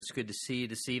It's good to see you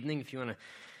this evening. If you want to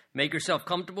make yourself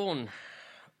comfortable and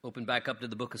open back up to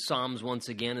the book of Psalms once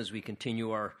again as we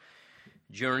continue our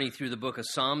journey through the book of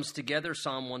Psalms together.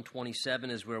 Psalm 127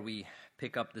 is where we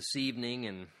pick up this evening,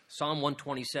 and Psalm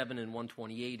 127 and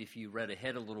 128, if you read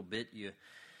ahead a little bit, you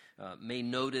may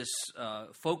notice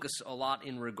focus a lot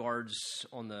in regards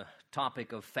on the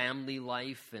topic of family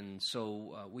life, and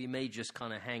so we may just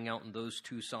kind of hang out in those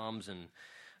two Psalms and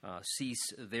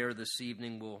cease there this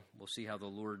evening. We'll see how the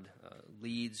Lord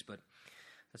leads, but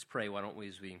let's pray, why don't we,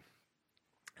 as we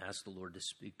ask the Lord to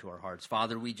speak to our hearts.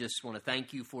 Father, we just want to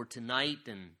thank you for tonight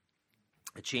and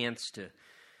a chance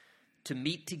to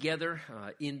meet together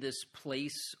in this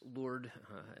place, Lord.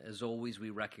 As always, we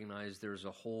recognize there's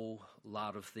a whole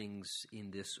lot of things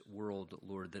in this world,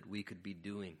 Lord, that we could be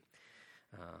doing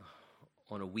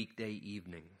on a weekday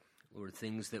evening. Lord,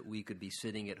 things that we could be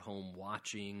sitting at home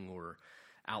watching or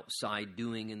outside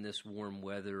doing in this warm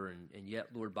weather, and yet,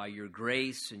 Lord, by your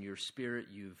grace and your Spirit,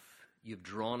 you've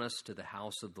drawn us to the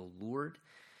house of the Lord,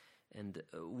 and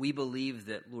we believe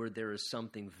that, Lord, there is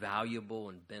something valuable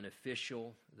and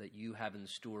beneficial that you have in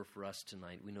store for us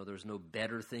tonight. We know there's no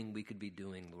better thing we could be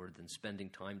doing, Lord, than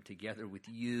spending time together with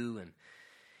you and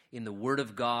in the Word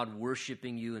of God,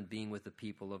 worshiping you and being with the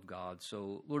people of God.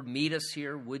 So, Lord, meet us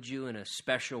here, would you, in a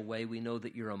special way. We know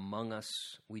that you're among us.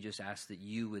 We just ask that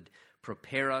you would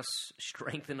prepare us,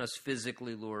 strengthen us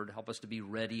physically, Lord. Help us to be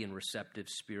ready and receptive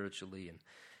spiritually. And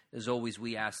as always,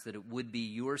 we ask that it would be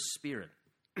your Spirit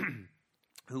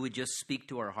who would just speak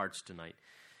to our hearts tonight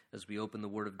as we open the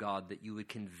Word of God, that you would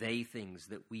convey things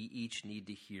that we each need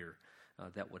to hear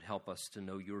that would help us to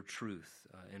know your truth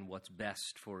and what's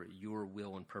best for your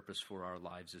will and purpose for our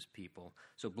lives as people.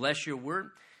 So bless your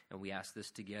word, and we ask this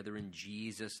together in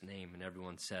Jesus' name. And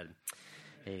everyone said,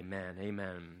 amen,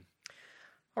 amen.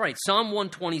 All right, Psalm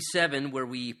 127, where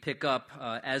we pick up,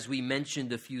 as we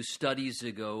mentioned a few studies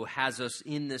ago, has us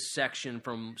in this section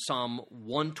from Psalm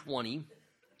 120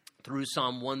 through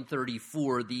Psalm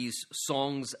 134, these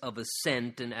songs of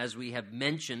ascent. And as we have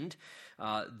mentioned,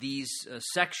 these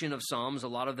section of Psalms, a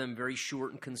lot of them very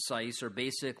short and concise, are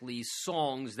basically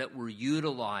songs that were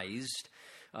utilized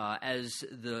as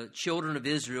the children of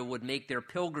Israel would make their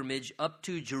pilgrimage up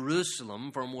to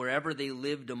Jerusalem from wherever they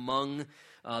lived among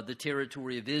the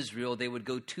territory of Israel. They would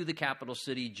go to the capital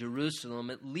city,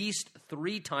 Jerusalem, at least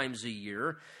 3 times a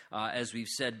year. As we've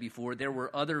said before, there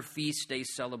were other feast day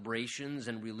celebrations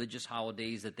and religious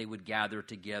holidays that they would gather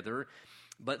together.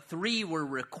 But 3 were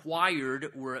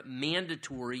required, were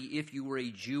mandatory if you were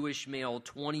a Jewish male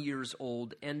 20 years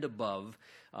old and above.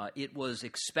 It was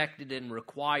expected and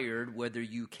required whether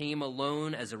you came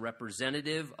alone as a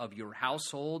representative of your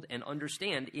household. And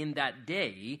understand, in that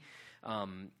day,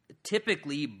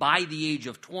 typically by the age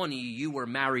of 20, you were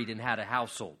married and had a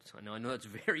household. I know it's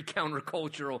very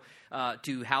countercultural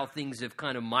to how things have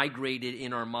kind of migrated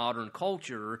in our modern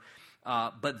culture.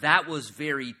 But that was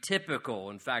very typical.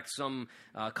 In fact, some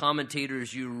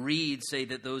commentators you read say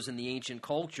that those in the ancient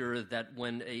culture, that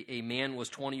when a man was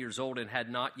 20 years old and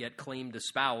had not yet claimed a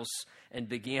spouse and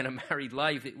began a married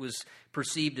life, it was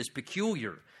perceived as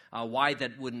peculiar. Why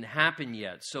that wouldn't happen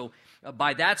yet. So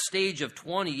by that stage of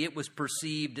 20, it was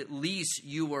perceived at least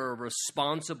you were a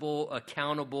responsible,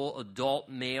 accountable adult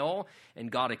male,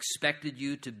 and God expected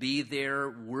you to be there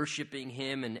worshiping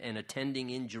him and attending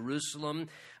in Jerusalem.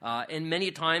 And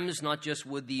many times, not just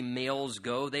would the males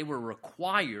go, they were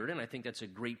required, and I think that's a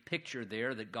great picture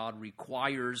there, that God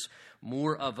requires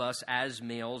more of us as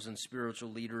males and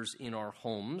spiritual leaders in our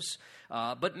homes.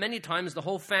 But many times the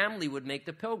whole family would make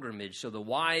the pilgrimage. So the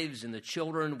wives and the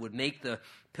children would make the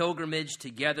pilgrimage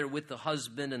together with the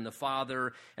husband and the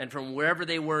father. And from wherever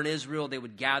they were in Israel, they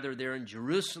would gather there in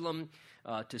Jerusalem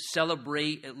to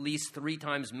celebrate at least 3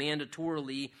 times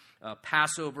mandatorily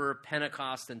Passover,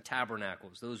 Pentecost, and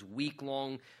Tabernacles. Those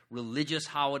week-long religious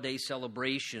holiday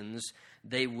celebrations.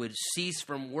 They would cease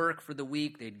from work for the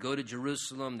week. They'd go to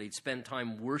Jerusalem. They'd spend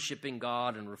time worshiping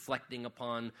God and reflecting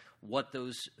upon what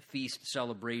those feast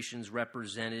celebrations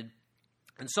represented.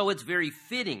 And so it's very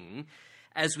fitting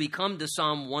as we come to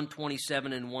Psalm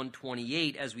 127 and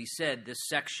 128. As we said, this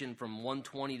section from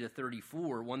 120 to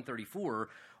 134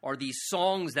 are these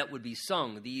songs that would be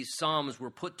sung. These psalms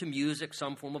were put to music,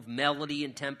 some form of melody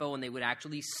and tempo, and they would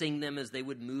actually sing them as they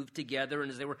would move together.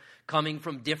 And as they were coming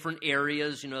from different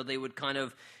areas, they would kind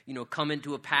of, come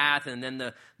into a path, and then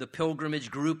the pilgrimage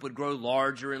group would grow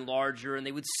larger and larger, and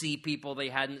they would see people they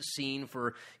hadn't seen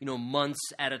for, months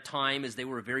at a time, as they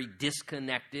were very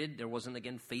disconnected. There wasn't,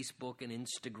 again, Facebook and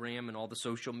Instagram and all the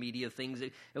social media things.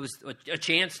 It was a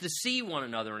chance to see one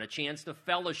another and a chance to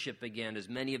fellowship again, as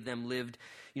many of them lived,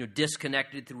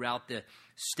 disconnected throughout the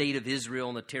state of Israel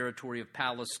and the territory of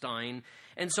Palestine.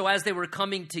 And so as they were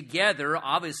coming together,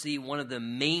 obviously one of the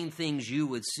main things you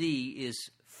would see is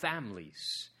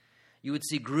families. You would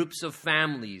see groups of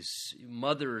families,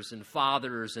 mothers and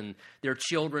fathers and their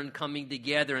children coming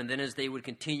together. And then as they would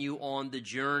continue on the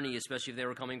journey, especially if they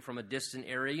were coming from a distant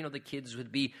area, the kids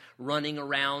would be running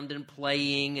around and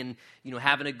playing and,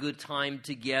 having a good time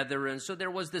together. And so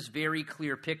there was this very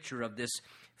clear picture of this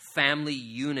family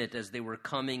unit as they were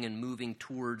coming and moving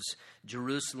towards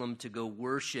Jerusalem to go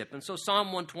worship. And so Psalm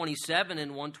 127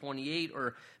 and 128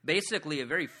 are basically a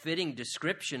very fitting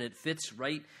description. It fits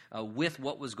right with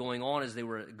what was going on as they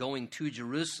were going to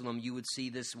Jerusalem. You would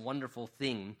see this wonderful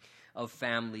thing of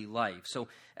family life. So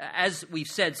as we've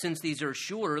said, since these are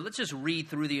shorter, let's just read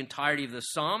through the entirety of the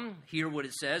psalm, hear what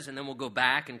it says, and then we'll go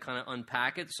back and kind of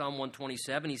unpack it. Psalm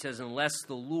 127, he says, "Unless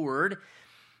the Lord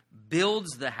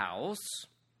builds the house,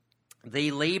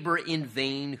 they labor in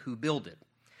vain who build it.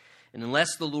 And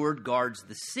unless the Lord guards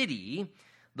the city,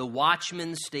 the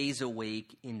watchman stays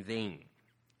awake in vain.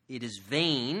 It is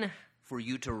vain for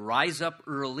you to rise up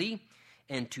early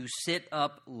and to sit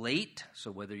up late."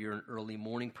 So whether you're an early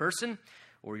morning person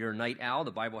or you're a night owl, the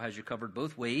Bible has you covered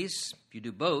both ways. If you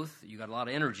do both, you got a lot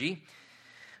of energy.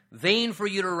 "Vain for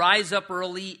you to rise up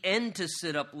early and to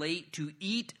sit up late, to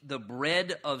eat the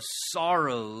bread of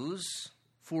sorrows,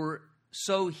 for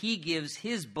so he gives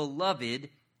his beloved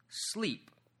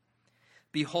sleep.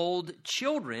 Behold,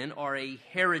 children are a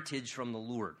heritage from the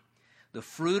Lord. The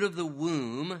fruit of the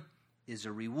womb is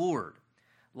a reward.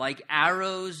 Like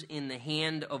arrows in the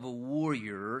hand of a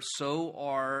warrior, so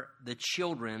are the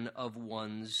children of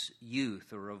one's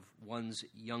youth," or of one's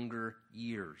younger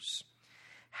years.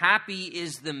 "Happy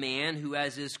is the man who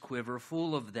has his quiver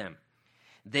full of them.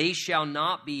 They shall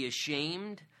not be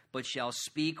ashamed, but shall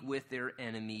speak with their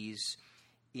enemies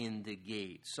in the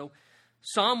gate." So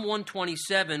Psalm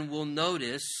 127, will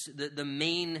notice that the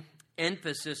main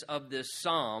emphasis of this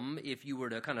psalm, if you were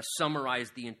to kind of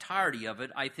summarize the entirety of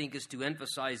it, I think is to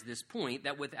emphasize this point,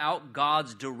 that without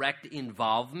God's direct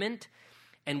involvement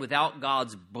and without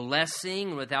God's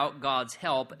blessing, without God's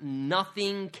help,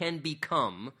 nothing can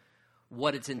become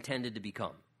what it's intended to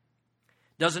become.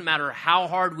 Doesn't matter how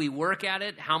hard we work at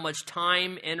it, how much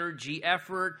time, energy,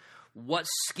 effort, what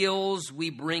skills we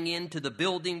bring into the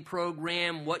building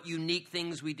program, what unique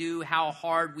things we do, how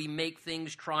hard we make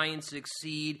things try and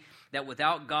succeed, that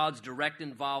without God's direct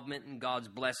involvement and God's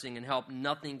blessing and help,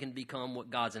 nothing can become what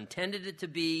God's intended it to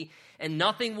be, and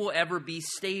nothing will ever be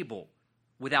stable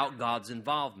without God's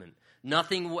involvement.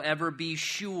 Nothing will ever be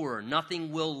sure.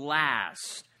 Nothing will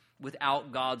last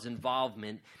without God's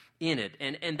involvement in it.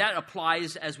 And that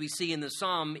applies, as we see in the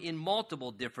psalm, in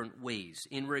multiple different ways,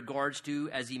 in regards to,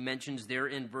 as he mentions there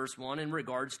in verse 1, in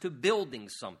regards to building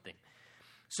something.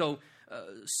 So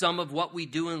some of what we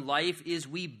do in life is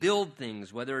we build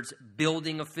things, whether it's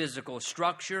building a physical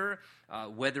structure,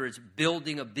 whether it's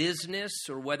building a business,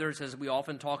 or whether it's, as we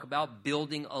often talk about,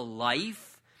 building a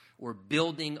life, or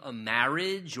building a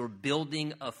marriage, or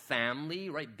building a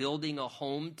family, right? Building a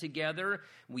home together.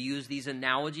 We use these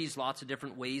analogies, lots of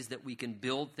different ways that we can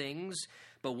build things.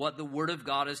 But what the Word of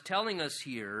God is telling us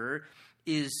here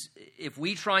is, if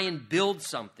we try and build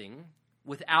something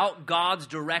without God's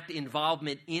direct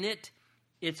involvement in it,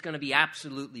 it's going to be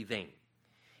absolutely vain.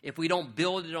 If we don't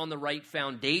build it on the right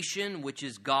foundation, which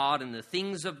is God and the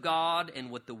things of God,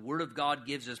 and what the Word of God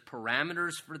gives us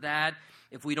parameters for that,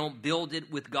 if we don't build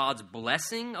it with God's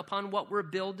blessing upon what we're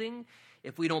building,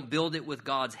 if we don't build it with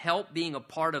God's help being a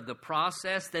part of the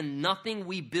process, then nothing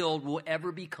we build will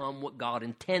ever become what God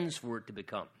intends for it to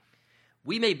become.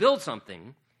 We may build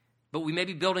something, but we may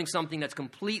be building something that's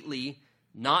completely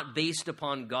not based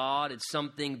upon God. It's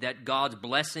something that God's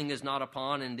blessing is not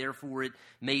upon, and therefore it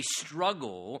may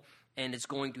struggle, and it's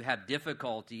going to have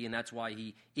difficulty, and that's why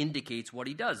he indicates what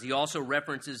he does. He also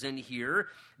references in here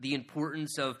the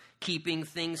importance of keeping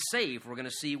things safe. We're going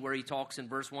to see where he talks in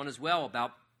verse 1 as well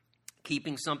about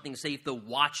keeping something safe, the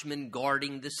watchman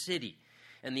guarding the city.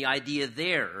 And the idea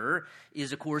there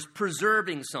is, of course,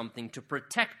 preserving something to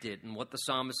protect it. And what the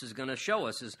psalmist is going to show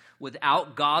us is,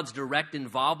 without God's direct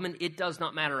involvement, it does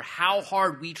not matter how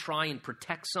hard we try and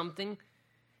protect something,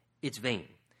 it's vain.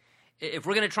 If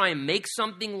we're going to try and make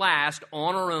something last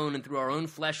on our own and through our own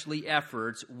fleshly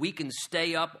efforts, we can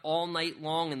stay up all night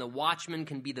long, and the watchman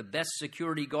can be the best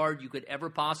security guard you could ever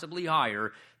possibly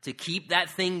hire to keep that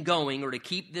thing going or to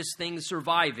keep this thing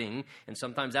surviving. And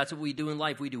sometimes that's what we do in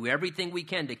life. We do everything we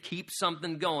can to keep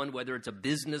something going, whether it's a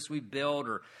business we build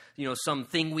or,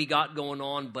 something we got going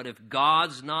on. But if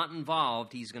God's not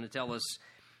involved, he's going to tell us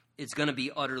it's going to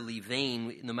be utterly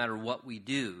vain no matter what we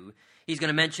do. He's going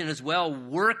to mention as well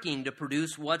working to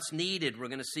produce what's needed. We're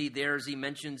going to see there, as he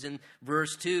mentions in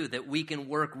verse 2, that we can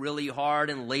work really hard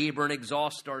and labor and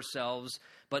exhaust ourselves,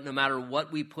 but no matter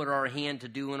what we put our hand to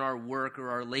do in our work or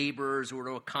our labors or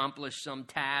to accomplish some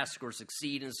task or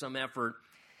succeed in some effort,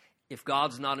 if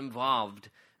God's not involved,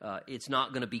 it's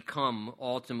not going to become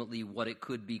ultimately what it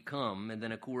could become. And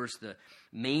then, of course, the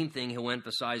main thing he'll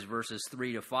emphasize verses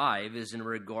 3 to 5 is in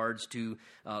regards to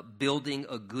building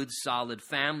a good, solid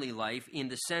family life in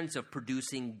the sense of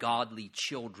producing godly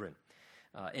children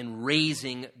and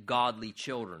raising godly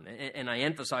children. And I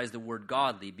emphasize the word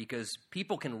godly because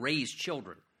people can raise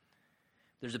children.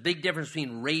 There's a big difference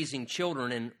between raising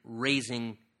children and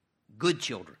raising good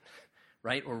children,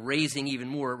 right? Or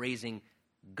raising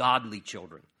godly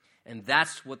children. And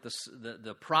that's what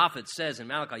the prophet says in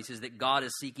Malachi. He says that God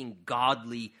is seeking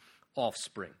godly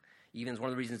offspring. Even it's one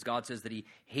of the reasons God says that he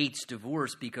hates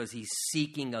divorce, because he's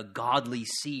seeking a godly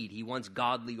seed. He wants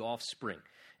godly offspring.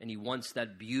 And he wants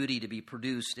that beauty to be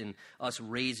produced in us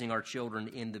raising our children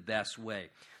in the best way.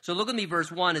 So look at me,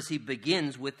 verse 1, as he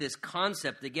begins with this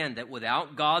concept again, that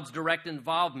without God's direct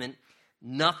involvement,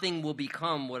 nothing will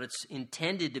become what it's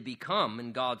intended to become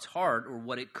in God's heart, or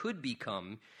what it could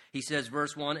become. He says,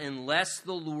 verse 1, unless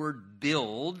the Lord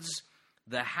builds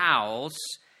the house,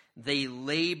 they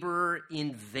labor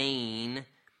in vain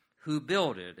who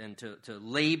build it. And to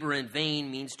labor in vain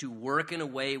means to work in a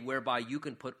way whereby you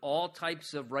can put all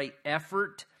types of right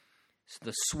effort,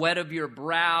 the sweat of your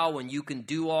brow, and you can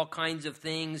do all kinds of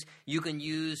things. You can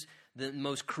use the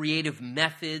most creative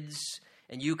methods,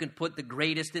 and you can put the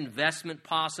greatest investment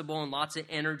possible and lots of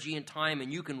energy and time,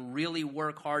 and you can really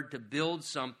work hard to build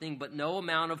something, but no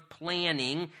amount of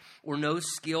planning or no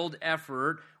skilled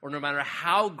effort, or no matter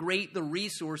how great the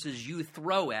resources you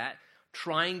throw at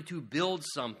trying to build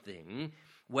something,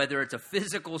 whether it's a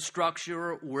physical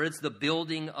structure or it's the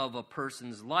building of a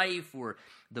person's life or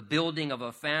the building of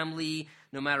a family,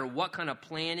 no matter what kind of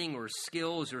planning or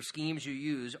skills or schemes you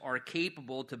use, are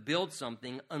capable to build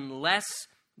something unless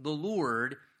the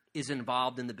Lord is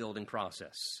involved in the building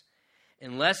process.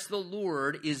 Unless the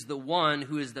Lord is the one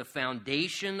who is the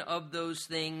foundation of those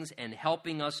things and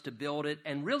helping us to build it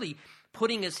and really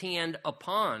putting his hand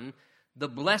upon the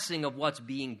blessing of what's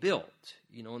being built.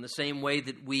 In the same way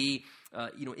that we,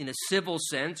 in a civil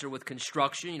sense or with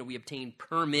construction, we obtain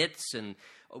permits and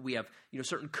we have,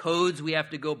 certain codes we have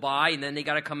to go by, and then they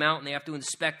got to come out and they have to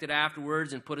inspect it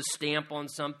afterwards and put a stamp on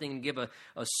something and give a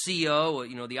CO.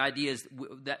 The idea is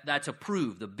that's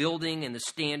approved. The building and the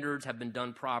standards have been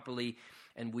done properly,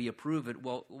 and we approve it.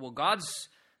 Well, God's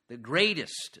the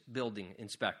greatest building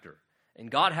inspector, and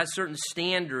God has certain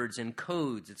standards and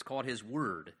codes. It's called his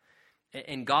word.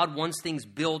 And God wants things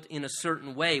built in a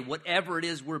certain way, whatever it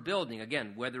is we're building.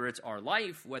 Again, whether it's our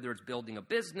life, whether it's building a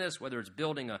business, whether it's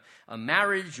building a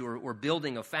marriage or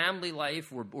building a family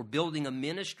life or building a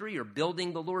ministry or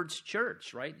building the Lord's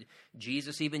church, right?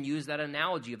 Jesus even used that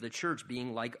analogy of the church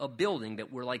being like a building,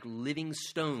 that we're like living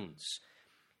stones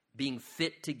being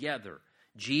fit together.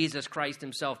 Jesus Christ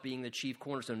himself being the chief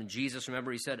cornerstone. And Jesus,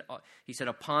 remember, he said,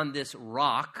 upon this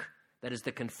rock, that is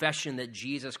the confession that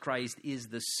Jesus Christ is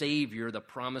the Savior, the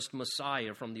promised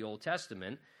Messiah from the Old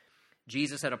Testament.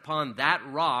 Jesus said, upon that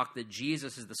rock, that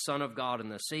Jesus is the Son of God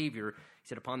and the Savior, he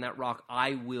said, upon that rock,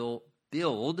 I will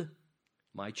build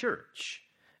my church.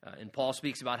 And Paul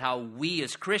speaks about how we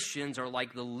as Christians are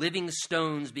like the living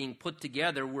stones being put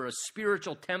together. We're a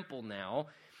spiritual temple now,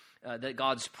 that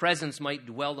God's presence might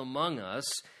dwell among us,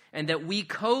 and that we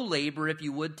co-labor, if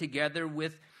you would, together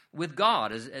with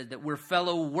God, as that we're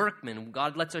fellow workmen.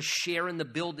 God lets us share in the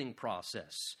building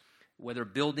process, whether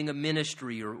building a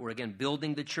ministry or again,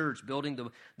 building the church, building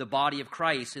the body of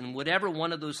Christ. And whatever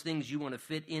one of those things you want to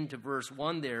fit into verse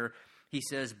 1 there, he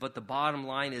says, but the bottom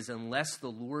line is, unless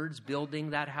the Lord's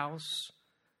building that house,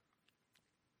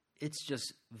 it's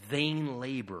just vain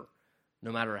labor,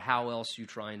 no matter how else you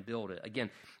try and build it. Again,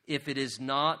 if it is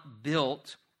not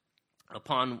built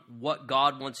upon what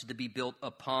God wants it to be built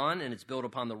upon, and it's built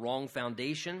upon the wrong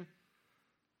foundation,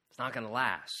 it's not going to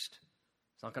last.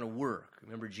 It's not going to work.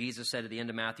 Remember, Jesus said at the end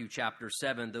of Matthew chapter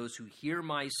 7, those who hear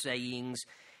my sayings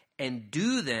and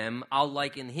do them, I'll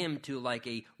liken him to like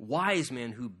a wise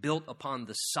man who built upon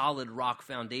the solid rock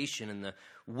foundation, and the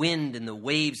wind and the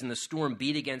waves and the storm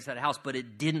beat against that house, but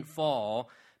it didn't fall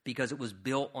because it was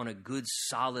built on a good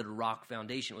solid rock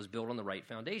foundation. It was built on the right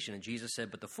foundation. And Jesus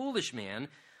said, but the foolish man,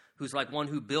 who's like one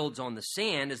who builds on the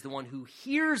sand, is the one who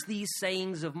hears these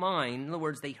sayings of mine. In other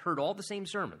words, they heard all the same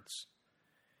sermons.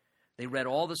 They read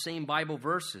all the same Bible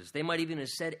verses. They might even have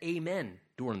said amen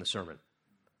during the sermon.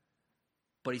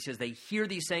 But he says they hear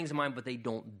these sayings of mine, but they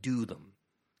don't do them.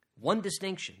 One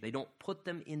distinction, they don't put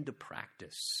them into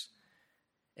practice.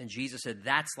 And Jesus said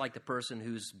that's like the person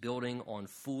who's building on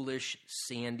foolish,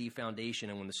 sandy foundation,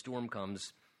 and when the storm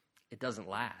comes, it doesn't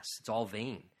last. It's all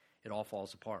vain. It all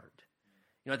falls apart.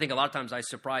 I think a lot of times I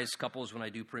surprise couples when I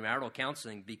do premarital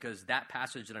counseling, because that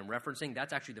passage that I'm referencing,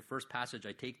 that's actually the first passage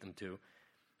I take them to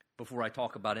before I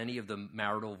talk about any of the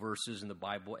marital verses in the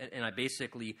Bible. And I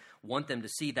basically want them to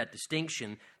see that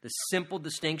distinction, the simple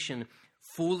distinction,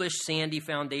 foolish, sandy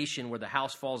foundation where the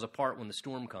house falls apart when the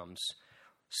storm comes,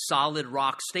 solid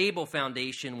rock, stable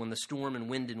foundation when the storm and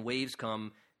wind and waves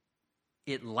come,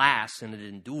 it lasts and it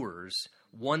endures.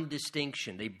 One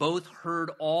distinction. They both heard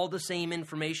all the same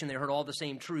information. They heard all the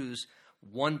same truths.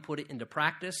 One put it into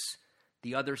practice.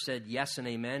 The other said yes and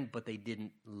amen, but they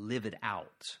didn't live it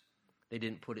out. They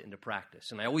didn't put it into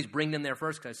practice. And I always bring them there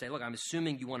first because I say, look, I'm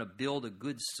assuming you want to build a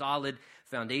good, solid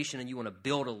foundation and you want to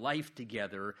build a life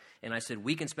together. And I said,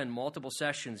 we can spend multiple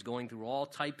sessions going through all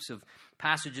types of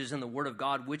passages in the Word of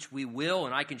God, which we will,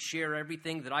 and I can share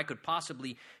everything that I could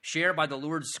possibly share by the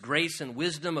Lord's grace and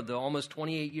wisdom of the almost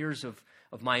 28 years of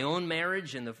my own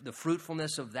marriage and the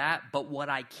fruitfulness of that. But what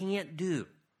I can't do,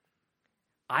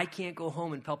 I can't go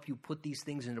home and help you put these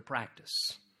things into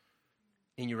practice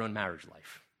in your own marriage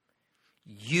life.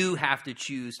 You have to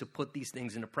choose to put these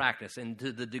things into practice. And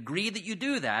to the degree that you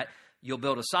do that, you'll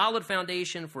build a solid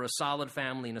foundation for a solid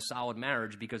family and a solid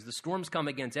marriage, because the storms come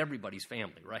against everybody's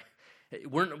family, right?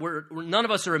 None of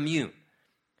us are immune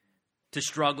to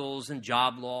struggles and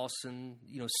job loss and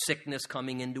sickness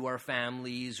coming into our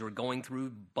families, or going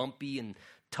through bumpy and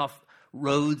tough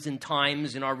roads and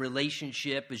times in our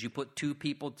relationship as you put two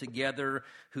people together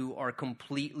who are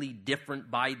completely different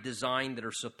by design, that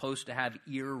are supposed to have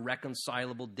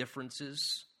irreconcilable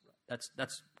differences.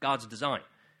 That's God's design.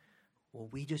 Well,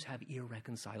 we just have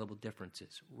irreconcilable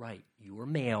differences. Right, you are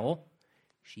male,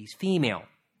 she's female.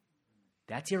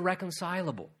 That's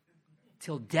irreconcilable.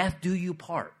 Till death do you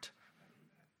part.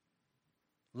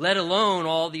 Let alone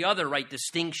all the other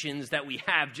distinctions that we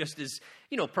have just as,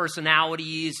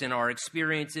 personalities and our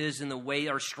experiences and the way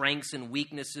our strengths and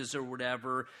weaknesses or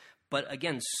whatever. But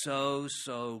again, so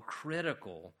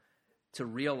critical to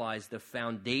realize the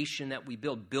foundation that we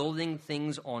build, building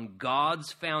things on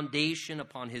God's foundation,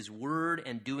 upon His Word,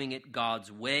 and doing it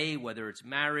God's way, whether it's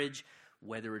marriage,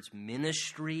 whether it's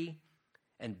ministry,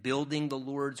 and building the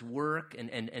Lord's work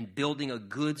and building a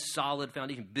good, solid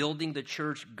foundation, building the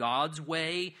church God's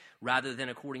way rather than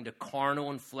according to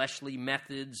carnal and fleshly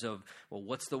methods of, well,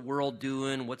 what's the world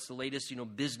doing? What's the latest,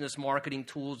 business marketing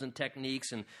tools and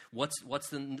techniques? And what's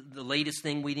the latest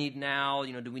thing we need now?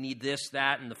 Do we need this,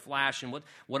 that, and the flash? And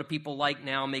what do people like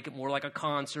now? Make it more like a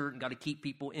concert and got to keep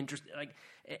people interested.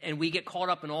 And we get caught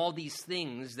up in all these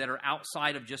things that are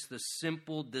outside of just the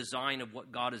simple design of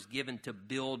what God has given to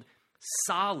build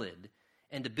solid,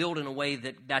 and to build in a way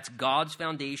that's God's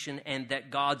foundation, and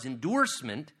that God's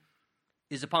endorsement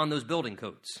is upon those building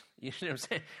codes. You know what I'm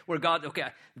saying? Where God, okay,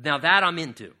 now that I'm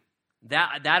into,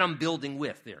 that I'm building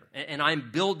with there. And I'm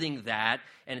building that,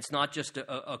 and it's not just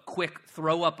a quick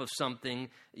throw up of something,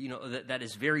 that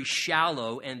is very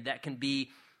shallow, and that can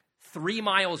be 3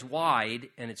 miles wide,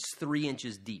 and it's 3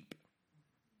 inches deep.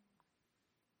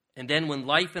 And then when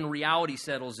life and reality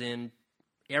settles in,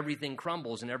 everything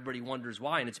crumbles and everybody wonders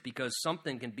why. And it's because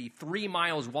something can be 3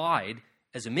 miles wide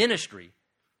as a ministry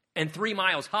and 3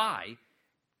 miles high,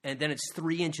 and then it's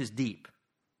 3 inches deep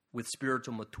with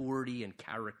spiritual maturity and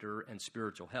character and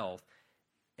spiritual health.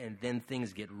 And then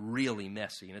things get really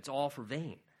messy, and it's all for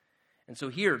vain. And so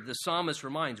here, the psalmist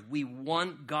reminds, we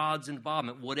want God's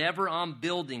involvement. Whatever I'm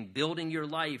building your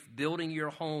life, building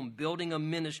your home, building a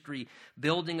ministry,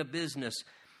 building a business,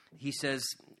 he says,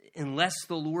 unless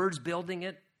the Lord's building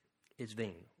it, it's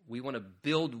vain. We want to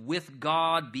build with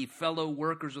God, be fellow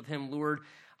workers with Him, Lord.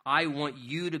 I want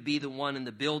you to be the one in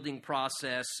the building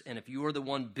process, and if you're the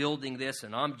one building this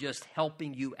and I'm just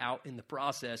helping you out in the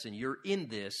process and you're in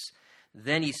this,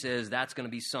 then he says that's going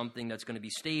to be something that's going to be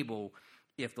stable.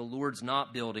 If the Lord's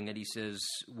not building it, he says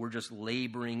we're just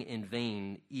laboring in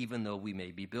vain, even though we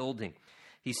may be building.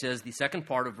 He says, the second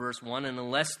part of verse 1, and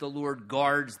unless the Lord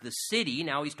guards the city,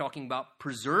 now he's talking about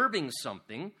preserving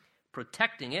something.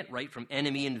 protecting it, right, from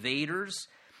enemy invaders,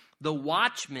 the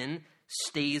watchman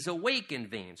stays awake in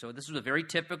vain. So this was a very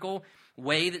typical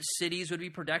way that cities would be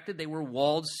protected. They were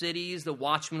walled cities. The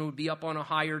watchman would be up on a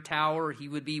higher tower. He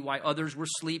would be while others were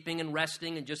sleeping and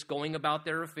resting and just going about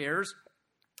their affairs.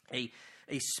 A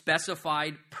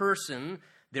specified person,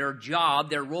 their job,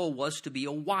 their role was to be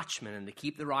a watchman and to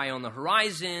keep their eye on the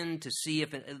horizon, to see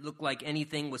if it looked like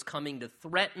anything was coming to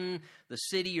threaten the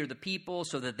city or the people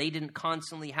so that they didn't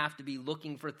constantly have to be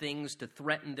looking for things to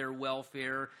threaten their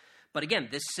welfare. But again,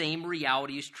 this same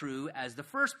reality is true as the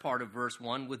first part of verse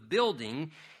 1 with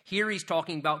building. Here he's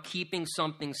talking about keeping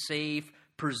something safe,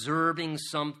 preserving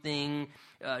something,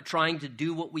 trying to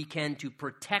do what we can to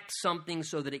protect something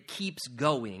so that it keeps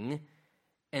going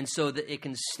and so that it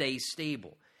can stay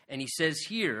stable. And he says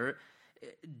here,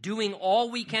 doing all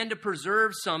we can to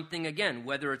preserve something, again,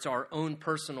 whether it's our own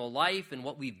personal life and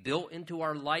what we've built into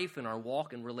our life and our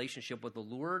walk and relationship with the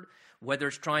Lord, whether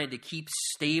it's trying to keep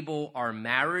stable our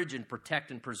marriage and protect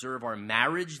and preserve our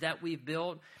marriage that we've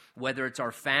built, whether it's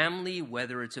our family,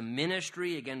 whether it's a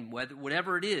ministry, again,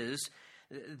 whatever it is,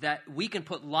 that we can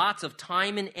put lots of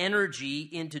time and energy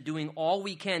into doing all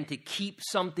we can to keep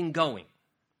something going.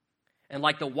 And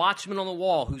like the watchman on the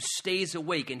wall who stays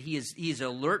awake and he's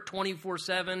alert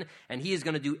 24/7 and he is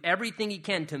going to do everything he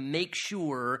can to make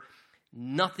sure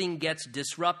nothing gets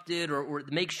disrupted or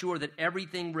make sure that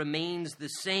everything remains the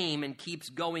same and keeps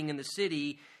going in the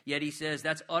city. Yet he says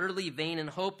that's utterly vain and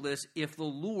hopeless if the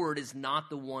Lord is not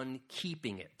the one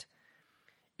keeping it.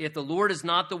 If the Lord is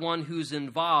not the one who's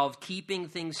involved keeping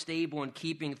things stable and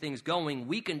keeping things going,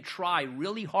 we can try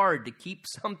really hard to keep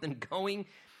something going.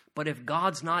 But if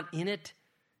God's not in it,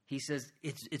 he says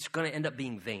it's going to end up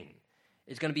being vain.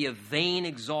 It's going to be a vain,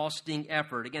 exhausting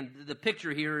effort. Again, the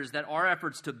picture here is that our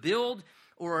efforts to build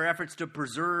or our efforts to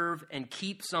preserve and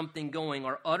keep something going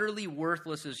are utterly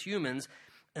worthless as humans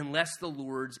unless the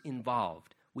Lord's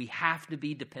involved. We have to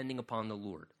be depending upon the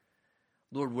Lord.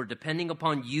 Lord, we're depending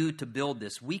upon you to build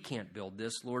this. We can't build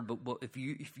this, Lord, but if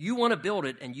you want to build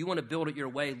it and you want to build it your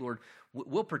way, Lord,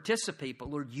 we'll participate, but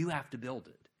Lord, you have to build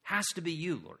it. Has to be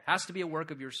you, Lord. Has to be a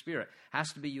work of your Spirit.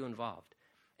 Has to be you involved.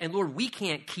 And Lord, we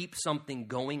can't keep something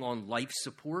going on life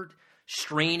support,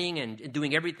 straining and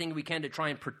doing everything we can to try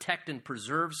and protect and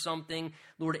preserve something.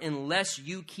 Lord, unless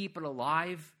you keep it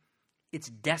alive, it's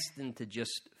destined to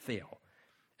just fail.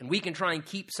 And we can try and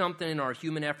keep something in our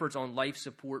human efforts on life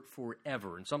support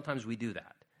forever. And sometimes we do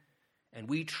that. And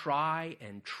we try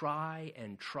and try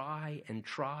and try and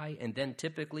try and then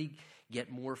typically get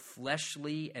more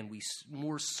fleshly and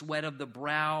more sweat of the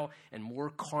brow and more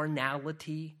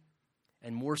carnality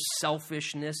and more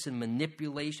selfishness and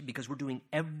manipulation because we're doing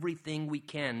everything we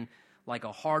can like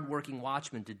a hardworking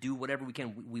watchman to do whatever we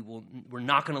can. We're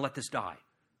not going to let this die.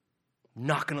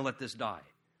 Not going to let this die.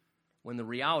 When the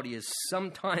reality is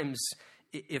sometimes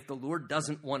if the Lord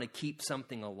doesn't want to keep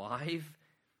something alive,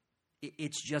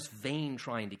 it's just vain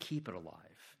trying to keep it alive.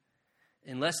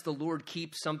 Unless the Lord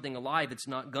keeps something alive, it's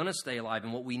not going to stay alive.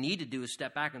 And what we need to do is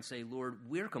step back and say, Lord,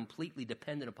 we're completely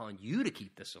dependent upon you to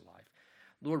keep this alive.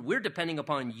 Lord, we're depending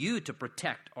upon you to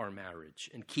protect our marriage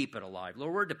and keep it alive.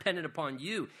 Lord, we're dependent upon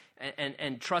you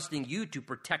and trusting you to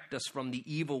protect us from the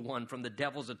evil one, from the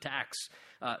devil's attacks,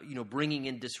 bringing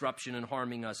in disruption and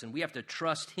harming us. And we have to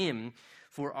trust him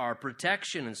for our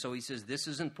protection. And so he says this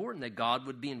is important, that God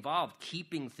would be involved,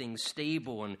 keeping things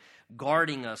stable and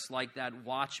guarding us like that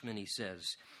watchman, he says.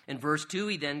 In verse 2,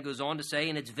 he then goes on to say,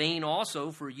 and it's vain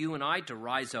also for you and I to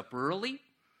rise up early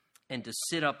and to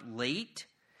sit up late.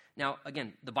 Now,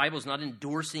 again, the Bible's not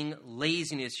endorsing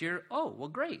laziness here. Oh, well,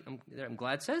 great. I'm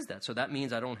glad it says that. So that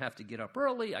means I don't have to get up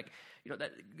early.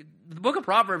 The book of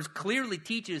Proverbs clearly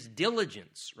teaches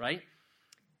diligence, right?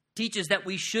 Teaches that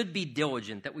we should be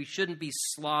diligent, that we shouldn't be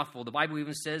slothful. The Bible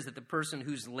even says that the person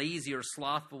who's lazy or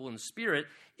slothful in spirit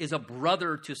is a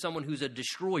brother to someone who's a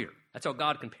destroyer. That's how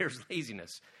God compares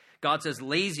laziness. God says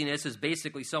laziness is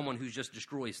basically someone who just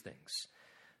destroys things.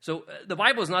 So the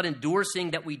Bible is not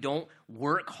endorsing that we don't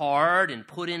work hard and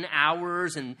put in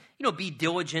hours and, be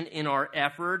diligent in our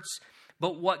efforts.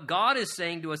 But what God is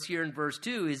saying to us here in verse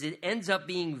 2 is it ends up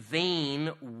being vain,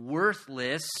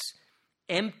 worthless,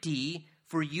 empty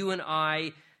for you and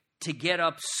I to get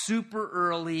up super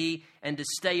early and to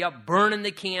stay up burning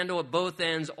the candle at both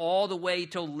ends all the way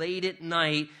till late at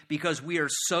night because we are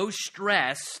so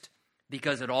stressed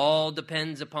because it all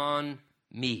depends upon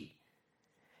me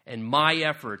and my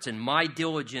efforts and my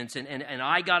diligence and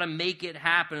I got to make it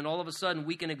happen. And all of a sudden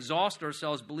we can exhaust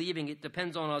ourselves believing it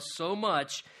depends on us so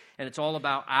much and it's all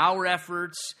about our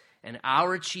efforts and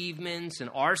our achievements and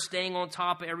our staying on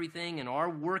top of everything and our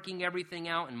working everything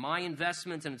out and my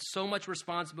investments, and it's so much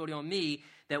responsibility on me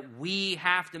that we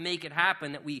have to make it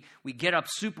happen, that we get up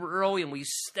super early and we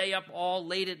stay up all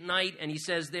late at night. And he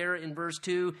says there in verse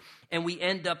 2, and we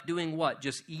end up doing what?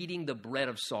 Just eating the bread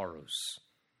of sorrows.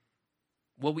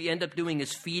 What we end up doing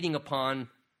is feeding upon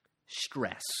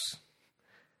stress.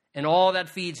 And all that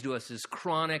feeds to us is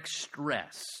chronic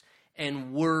stress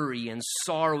and worry and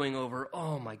sorrowing over,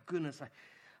 oh my goodness,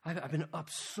 I've been up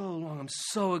so long, I'm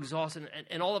so exhausted.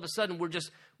 And all of a sudden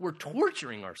we're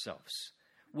torturing ourselves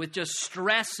with just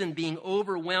stress and being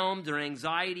overwhelmed or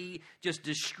anxiety, just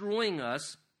destroying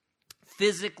us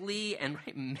physically and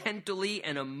mentally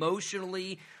and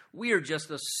emotionally. We are just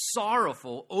a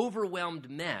sorrowful, overwhelmed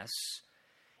mess,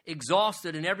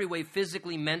 exhausted in every way,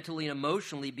 physically, mentally, and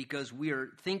emotionally, because we are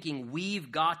thinking we've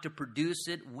got to produce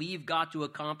it, we've got to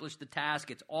accomplish the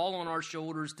task, it's all on our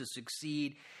shoulders to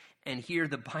succeed. And here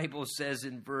the Bible says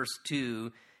in verse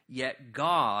 2, yet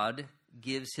God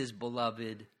gives his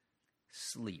beloved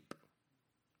sleep.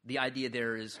 The idea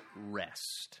there is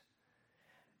rest.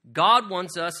 God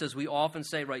wants us, as we often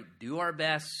say, right, do our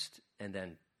best and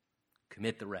then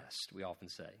commit the rest, we often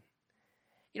say.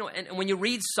 You know, and when you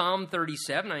read Psalm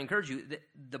 37, I encourage you,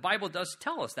 the Bible does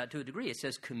tell us that to a degree. It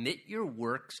says, commit your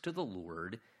works to the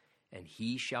Lord, and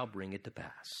he shall bring it to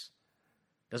pass.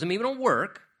 Doesn't mean we don't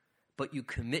work, but you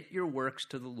commit your works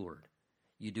to the Lord.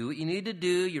 You do what you need to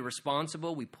do. You're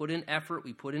responsible. We put in effort.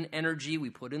 We put in energy. We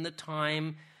put in the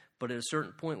time. But at a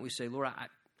certain point, we say, Lord,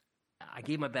 I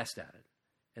gave my best at it.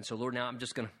 And so, Lord, now I'm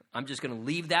just gonna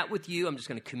leave that with you. I'm just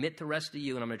going to commit the rest to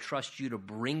you, and I'm going to trust you to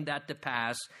bring that to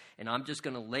pass. And I'm just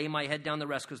going to lay my head down the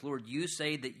rest because, Lord, you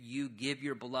say that you give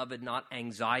your beloved not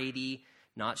anxiety,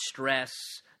 not stress,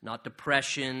 not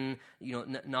depression,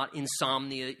 not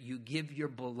insomnia. You give your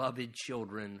beloved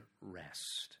children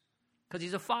rest because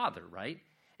he's a father, right?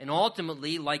 And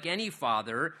ultimately, like any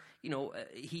father,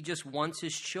 he just wants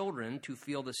his children to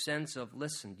feel the sense of,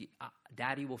 listen,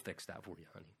 Daddy will fix that for you,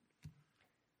 honey.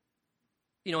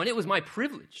 And it was my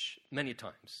privilege many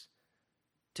times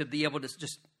to be able to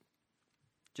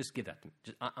just give that to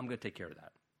me. I'm going to take care of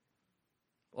that.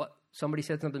 What? Somebody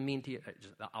said something mean to you?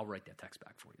 I'll write that text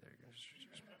back for you. There you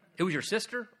go. It was your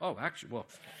sister? Oh, actually, well,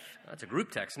 that's a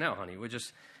group text now, honey. We're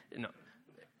just,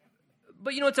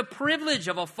 But, it's a privilege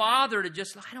of a father to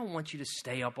I don't want you to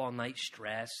stay up all night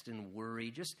stressed and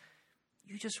worried.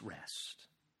 You just rest.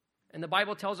 And the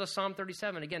Bible tells us, Psalm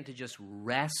 37, again, to just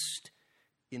rest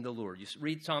in the Lord. You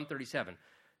read Psalm 37.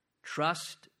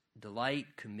 Trust, delight,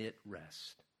 commit,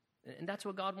 rest. And that's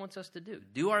what God wants us to do.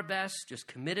 Do our best, just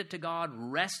commit it to God,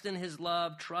 rest in his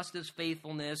love, trust his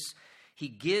faithfulness. He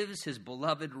gives his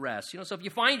beloved rest. So if you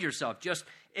find yourself just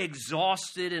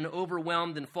exhausted and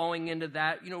overwhelmed and falling into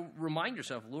that, remind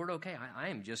yourself, Lord, okay, I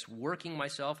am just working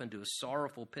myself into a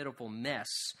sorrowful, pitiful mess.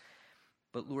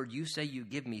 But Lord, you say you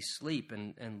give me sleep.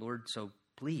 And Lord, so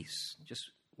please,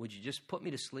 would you just put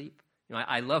me to sleep?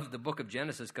 I love the book of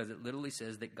Genesis because it literally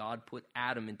says that God put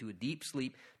Adam into a deep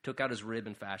sleep, took out his rib,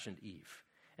 and fashioned Eve.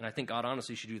 And I think God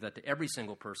honestly should do that to every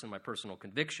single person, my personal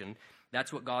conviction.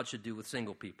 That's what God should do with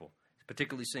single people,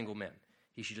 particularly single men.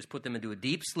 He should just put them into a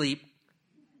deep sleep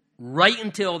right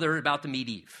until they're about to meet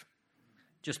Eve.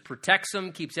 Just protects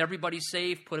them, keeps everybody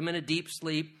safe, put them in a deep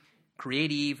sleep,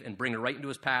 create Eve, and bring her right into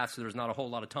his path so there's not a whole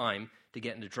lot of time to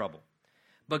get into trouble.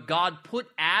 But God put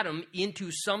Adam into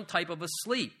some type of a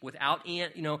sleep without,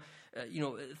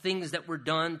 things that were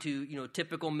done to,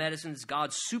 typical medicines.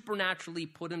 God supernaturally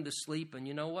put him to sleep. And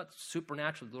you know what?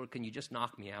 Supernaturally, Lord, can you just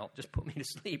knock me out? Just put me to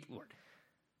sleep, Lord.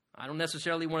 I don't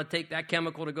necessarily want to take that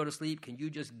chemical to go to sleep. Can you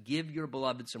just give your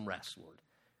beloved some rest, Lord?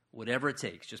 Whatever it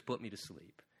takes, just put me to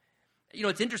sleep.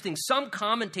 It's interesting. Some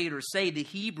commentators say the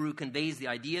Hebrew conveys the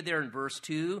idea there in verse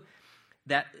 2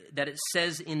 that it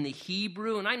says in the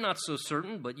Hebrew, and I'm not so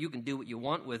certain, but you can do what you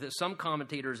want with it. Some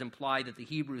commentators imply that the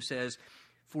Hebrew says,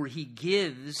 for he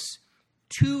gives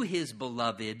to his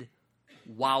beloved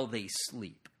while they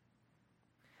sleep.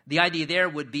 The idea there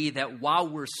would be that while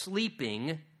we're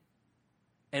sleeping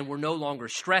and we're no longer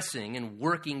stressing and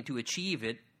working to achieve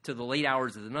it to the late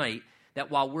hours of the night, that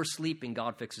while we're sleeping,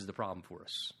 God fixes the problem for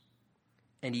us.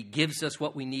 And he gives us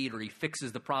what we need, or he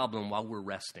fixes the problem while we're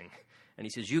resting. And he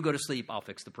says, you go to sleep, I'll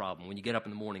fix the problem. When you get up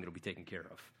in the morning, it'll be taken care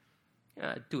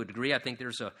of. To a degree, I think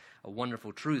there's a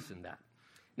wonderful truth in that.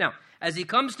 Now, as he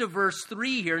comes to verse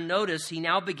 3 here, notice he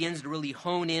now begins to really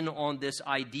hone in on this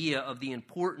idea of the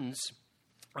importance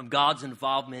of God's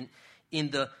involvement in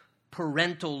the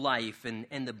parental life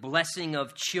and the blessing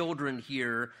of children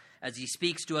here as he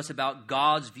speaks to us about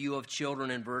God's view of children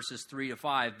in verses 3 to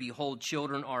 5. Behold,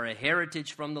 children are a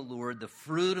heritage from the Lord. The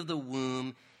fruit of the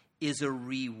womb is a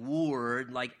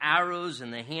reward. Like arrows in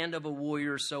the hand of a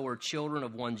warrior, so are children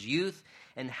of one's youth.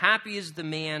 And happy is the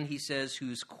man, he says,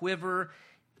 whose quiver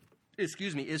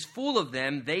is full of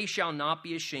them. They shall not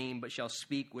be ashamed, but shall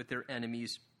speak with their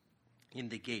enemies in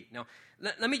the gate. Now,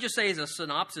 let me just say as a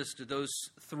synopsis to those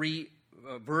three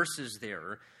verses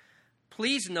there,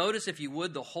 please notice, if you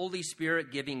would, the Holy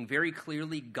Spirit giving very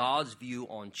clearly God's view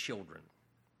on children.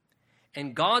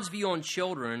 And God's view on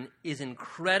children is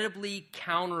incredibly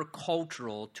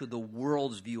countercultural to the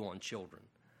world's view on children.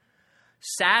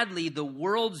 Sadly, the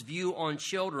world's view on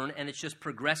children, and it's just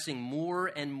progressing more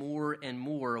and more and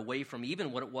more away from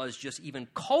even what it was just even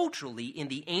culturally in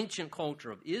the ancient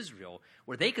culture of Israel,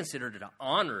 where they considered it an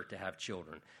honor to have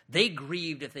children. They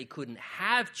grieved if they couldn't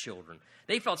have children.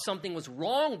 They felt something was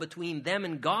wrong between them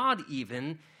and God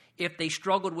even if they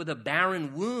struggled with a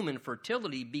barren womb and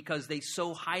fertility because they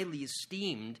so highly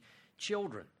esteemed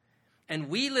children. And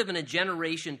we live in a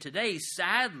generation today,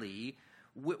 sadly,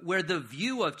 where the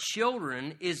view of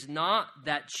children is not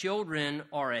that children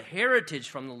are a heritage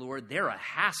from the Lord, they're a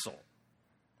hassle.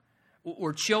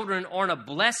 Or children aren't a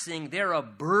blessing, they're a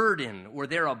burden, or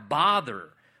they're a bother,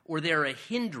 or they're a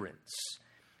hindrance.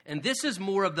 And this is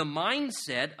more of the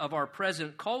mindset of our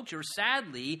present culture.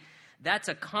 Sadly, that's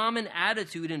a common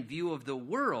attitude and view of the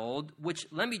world, which,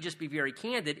 let me just be very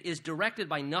candid, is directed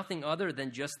by nothing other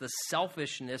than just the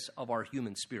selfishness of our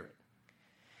human spirit.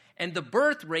 And the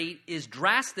birth rate is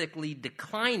drastically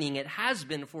declining. It has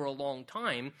been for a long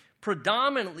time,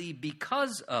 predominantly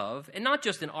because of, and not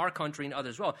just in our country and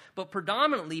others as well, but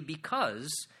predominantly because,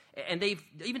 and they've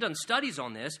even done studies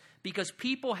on this, because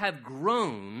people have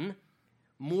grown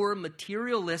more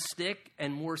materialistic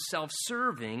and more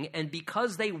self-serving, and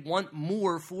because they want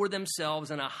more for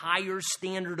themselves and a higher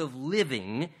standard of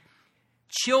living,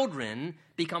 children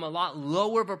become a lot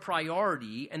lower of a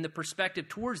priority, and the perspective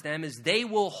towards them is they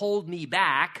will hold me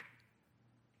back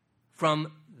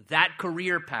from that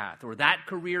career path or that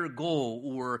career goal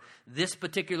or this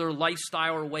particular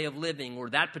lifestyle or way of living or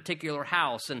that particular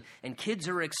house. And kids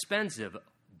are expensive.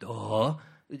 Duh.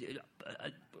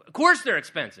 Of course they're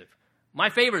expensive. My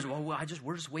favorite is,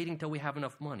 we're just waiting until we have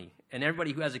enough money. And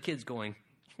everybody who has a kid's going,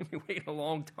 you'll be waiting a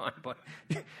long time, but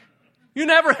you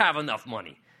never have enough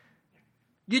money.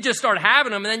 You just start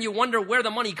having them, and then you wonder where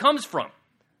the money comes from.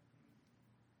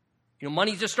 You know,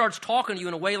 money just starts talking to you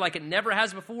in a way like it never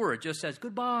has before. It just says,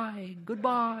 goodbye,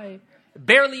 goodbye. It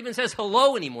barely even says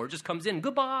hello anymore. It just comes in,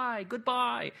 goodbye,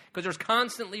 goodbye, because there's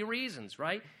constantly reasons,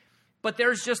 right? But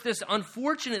there's just this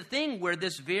unfortunate thing where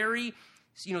this very,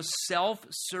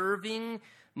 self-serving,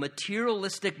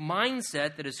 materialistic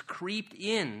mindset that has creeped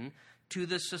in to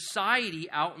the society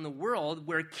out in the world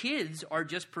where kids are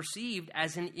just perceived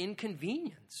as an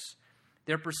inconvenience.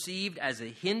 They're perceived as a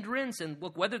hindrance. And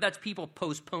look, whether that's people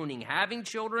postponing having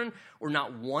children or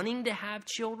not wanting to have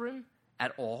children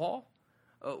at all,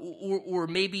 or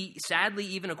maybe, sadly,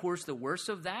 even, of course, the worst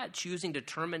of that, choosing to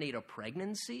terminate a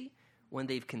pregnancy when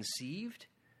they've conceived.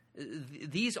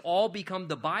 These all become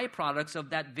the byproducts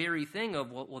of that very thing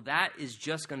of, well, that is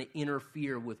just going to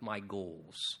interfere with my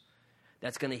goals.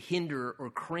 That's going to hinder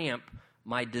or cramp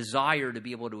my desire to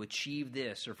be able to achieve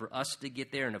this or for us to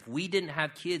get there. And if we didn't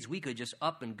have kids, we could just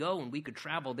up and go and we could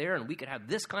travel there and we could have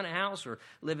this kind of house or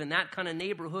live in that kind of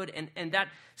neighborhood. And that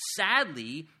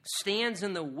sadly stands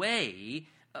in the way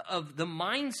of the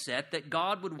mindset that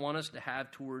God would want us to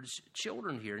have towards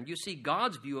children here. And you see,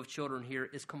 God's view of children here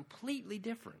is completely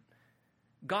different.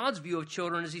 God's view of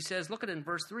children, as he says, look at it in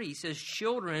verse 3, he says,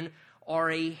 children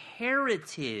are a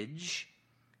heritage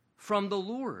from the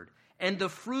Lord, and the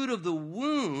fruit of the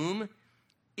womb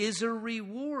is a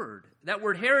reward. That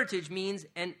word heritage means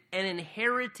an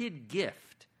inherited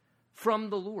gift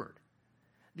from the Lord.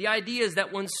 The idea is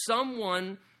that when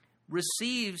someone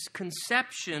receives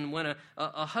conception, when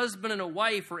a husband and a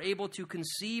wife are able to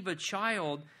conceive a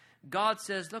child, God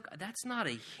says, look, that's not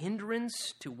a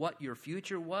hindrance to what your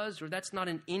future was, or that's not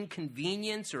an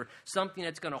inconvenience or something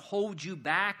that's going to hold you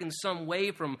back in some way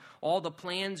from all the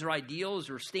plans or ideals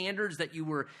or standards that you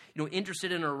were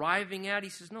interested in arriving at. He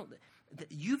says, no,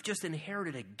 you've just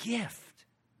inherited a gift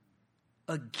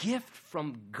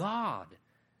from God,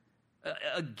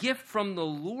 a gift from the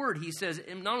Lord. He says,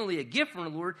 and not only a gift from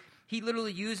the Lord, he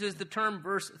literally uses the term,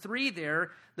 verse 3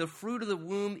 there, the fruit of the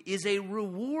womb is a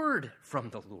reward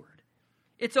from the Lord.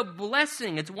 It's a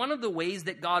blessing. It's one of the ways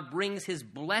that God brings his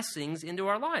blessings into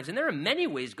our lives. And there are many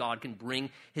ways God can bring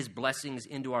his blessings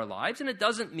into our lives. And it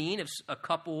doesn't mean if a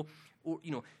couple or,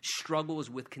 struggles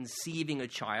with conceiving a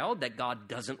child, that God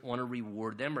doesn't want to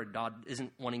reward them or God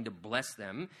isn't wanting to bless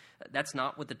them. That's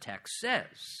not what the text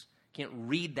says. Can't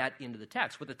read that into the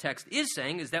text. What the text is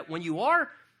saying is that when you are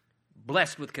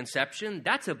blessed with conception,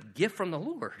 that's a gift from the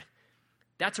Lord.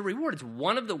 That's a reward. It's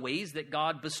one of the ways that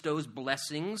God bestows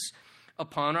blessings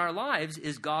upon our lives,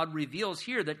 is God reveals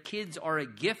here that kids are a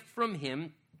gift from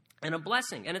him and a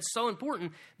blessing. And it's so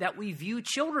important that we view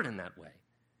children in that way.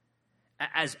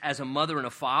 As a mother and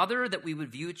a father, that we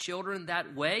would view children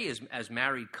that way, as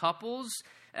married couples,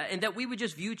 and that we would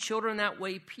just view children that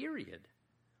way, period.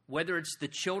 Whether it's the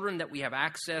children that we have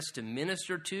access to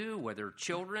minister to, whether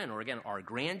children or, again, our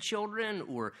grandchildren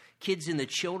or kids in the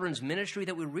children's ministry,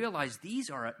 that we realize these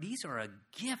are a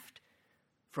gift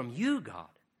from you, God.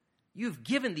 You've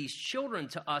given these children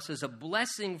to us as a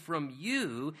blessing from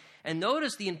you. And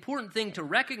notice the important thing to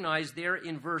recognize there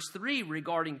in verse 3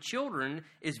 regarding children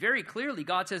is very clearly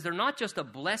God says they're not just a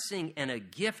blessing and a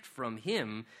gift from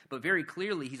him, but very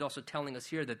clearly he's also telling us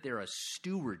here that they're a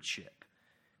stewardship.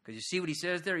 Because you see what he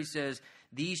says there? He says,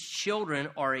 these children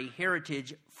are a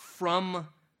heritage from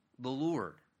the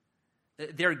Lord.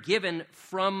 They're given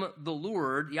from the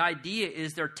Lord. The idea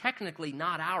is they're technically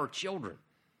not our children.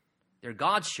 They're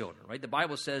God's children, right? The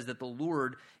Bible says that the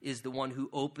Lord is the one who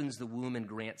opens the womb and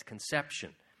grants conception.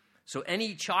 So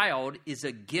any child is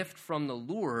a gift from the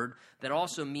Lord. That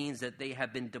also means that they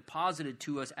have been deposited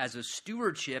to us as a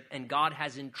stewardship, and God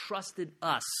has entrusted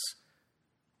us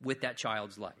with that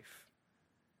child's life.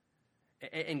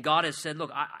 And God has said,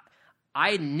 look,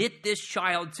 I knit this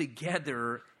child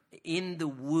together in the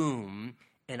womb,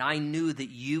 and I knew that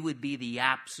you would be the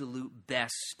absolute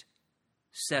best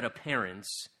set of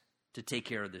parents to take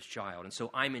care of this child. And so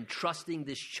I'm entrusting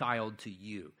this child to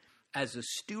you as a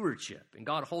stewardship. And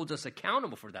God holds us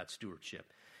accountable for that stewardship.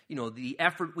 The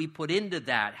effort we put into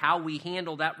that, how we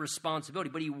handle that responsibility.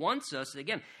 But he wants us,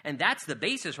 again, and that's the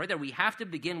basis right there. We have to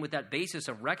begin with that basis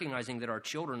of recognizing that our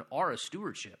children are a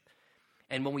stewardship.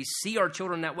 And when we see our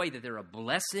children that way, that they're a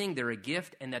blessing, they're a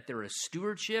gift, and that they're a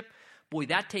stewardship, boy,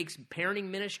 that takes parenting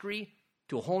ministry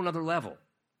to a whole nother level.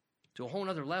 To a whole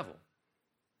nother level.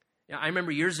 I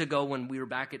remember years ago when we were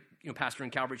back at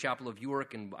pastoring Calvary Chapel of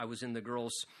York, and I was in the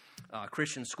girls'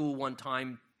 Christian school one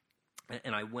time,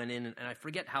 and I went in, and I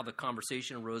forget how the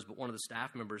conversation arose, but one of the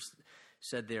staff members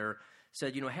said,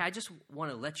 hey, I just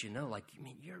want to let you know,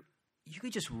 you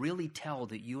could just really tell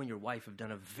that you and your wife have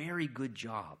done a very good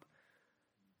job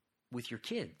with your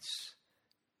kids.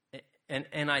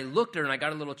 And I looked at her, and I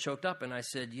got a little choked up, and I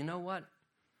said, you know what?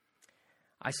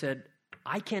 I said,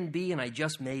 I can be, and I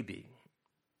just may be,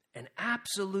 an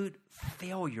absolute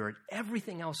failure at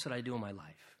everything else that I do in my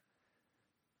life.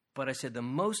 But I said, the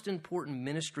most important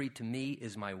ministry to me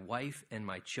is my wife and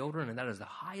my children, and that is the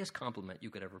highest compliment you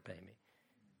could ever pay me.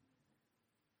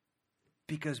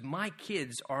 Because my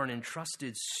kids are an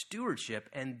entrusted stewardship,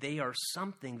 and they are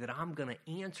something that I'm going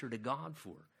to answer to God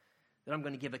for, that I'm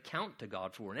going to give account to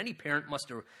God for. And any parent must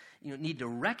need to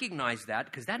recognize that,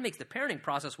 because that makes the parenting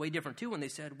process way different too. When they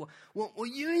said, well,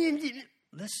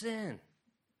 listen.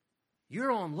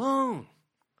 You're on loan.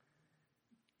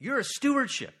 You're a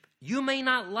stewardship. You may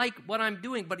not like what I'm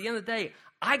doing, but at the end of the day,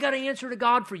 I got to answer to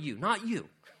God for you, not you.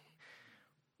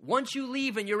 Once you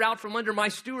leave and you're out from under my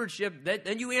stewardship,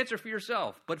 then you answer for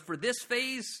yourself. But for this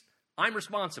phase, I'm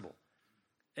responsible.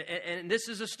 And this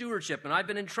is a stewardship, and I've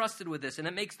been entrusted with this, and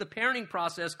it makes the parenting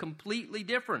process completely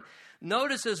different.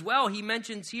 Notice as well, he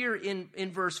mentions here in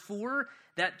verse 4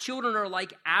 that children are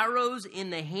like arrows in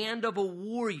the hand of a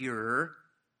warrior.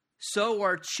 So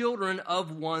are children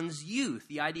of one's youth.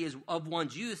 The idea is of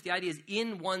one's youth. The idea is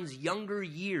in one's younger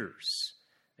years.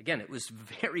 Again, it was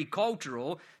very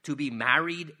cultural to be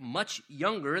married much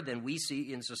younger than we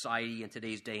see in society in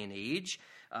today's day and age.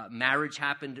 Marriage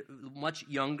happened much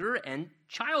younger, and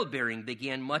childbearing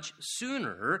began much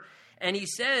sooner. And he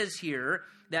says here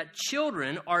that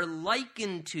children are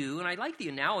likened to, and I like the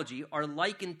analogy, are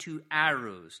likened to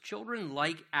arrows. Children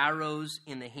like arrows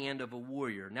in the hand of a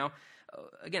warrior. Now,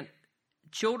 again,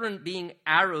 children being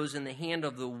arrows in the hand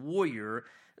of the warrior,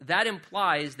 that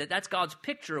implies that that's God's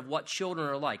picture of what children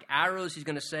are like. Arrows, he's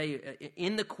going to say,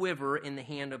 in the quiver in the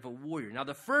hand of a warrior. Now,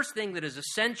 the first thing that is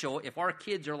essential, if our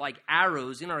kids are like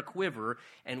arrows in our quiver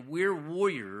and we're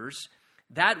warriors,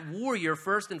 that warrior,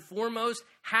 first and foremost,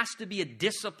 has to be a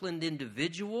disciplined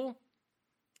individual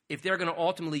if they're going to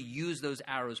ultimately use those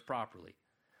arrows properly.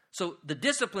 So the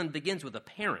discipline begins with a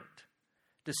parent.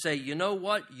 to say, you know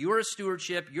what, you're a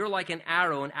stewardship, you're like an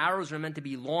arrow, and arrows are meant to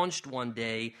be launched one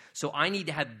day, so I need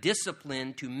to have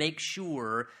discipline to make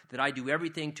sure that I do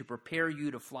everything to prepare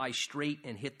you to fly straight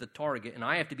and hit the target, and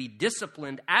I have to be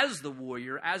disciplined as the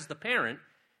warrior, as the parent.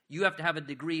 You have to have a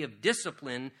degree of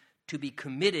discipline to be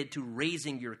committed to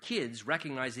raising your kids,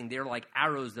 recognizing they're like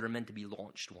arrows that are meant to be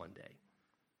launched one day.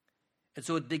 And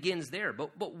so it begins there.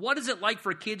 But what is it like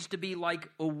for kids to be like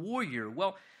a warrior?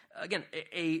 Well, again,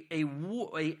 a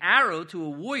arrow to a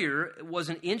warrior was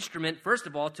an instrument, first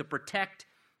of all, to protect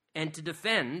and to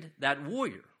defend that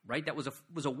warrior, right? That was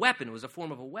a weapon. It was a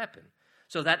form of a weapon.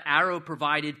 So that arrow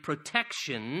provided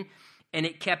protection, and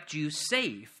it kept you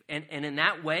safe. And in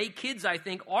that way, kids, I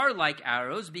think, are like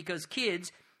arrows, because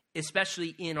kids,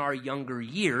 especially in our younger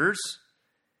years,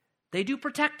 they do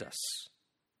protect us.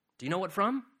 Do you know what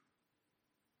from?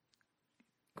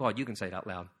 Go ahead, you can say it out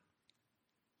loud.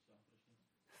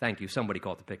 Thank you. Somebody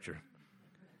caught the picture.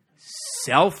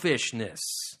 Selfishness,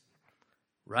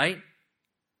 right?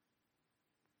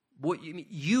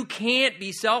 You can't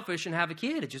be selfish and have a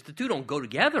kid. It's just the two don't go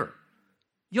together.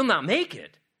 You'll not make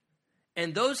it.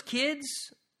 And those kids,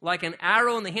 like an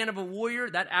arrow in the hand of a warrior,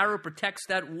 that arrow protects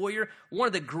that warrior. One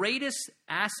of the greatest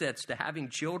assets to having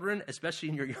children, especially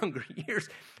in your younger years,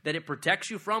 that it protects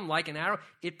you from, like an arrow,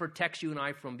 it protects you and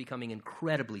I from becoming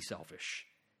incredibly selfish.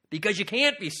 Because you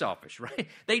can't be selfish, right?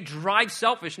 They drive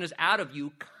selfishness out of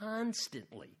you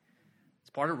constantly. It's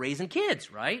part of raising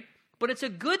kids, right? But it's a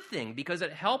good thing because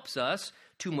it helps us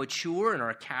to mature in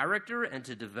our character and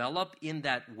to develop in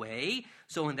that way.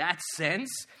 So in that sense,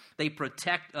 they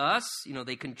protect us.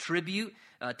 They contribute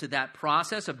to that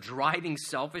process of driving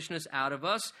selfishness out of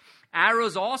us.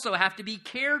 Arrows also have to be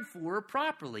cared for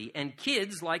properly, and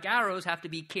kids, like arrows, have to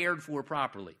be cared for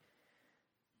properly.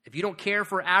 If you don't care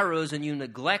for arrows and you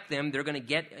neglect them, they're going to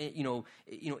get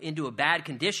into a bad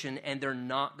condition, and they're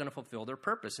not going to fulfill their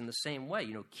purpose in the same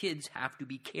way. Kids have to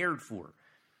be cared for.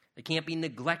 They can't be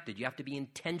neglected. You have to be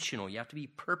intentional. You have to be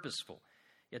purposeful.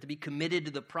 You have to be committed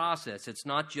to the process. It's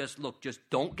not just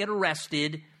don't get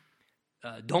arrested,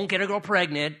 don't get a girl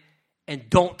pregnant, and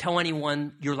don't tell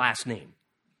anyone your last name.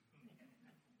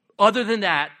 Other than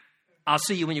that, I'll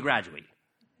see you when you graduate.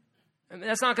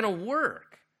 That's not going to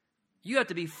work. You have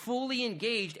to be fully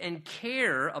engaged and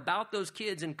care about those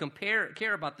kids and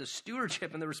care about the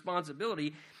stewardship and the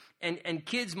responsibility. And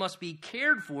kids must be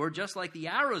cared for just like the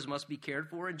arrows must be cared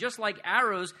for. And just like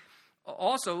arrows,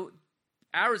 also,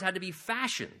 arrows had to be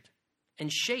fashioned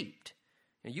and shaped.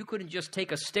 And you couldn't just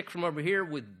take a stick from over here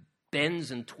with bends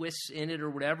and twists in it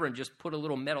or whatever and just put a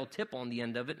little metal tip on the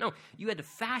end of it. No, you had to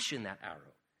fashion that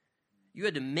arrow. You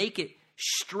had to make it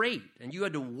straight, and you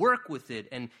had to work with it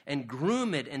and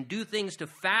groom it and do things to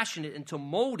fashion it and to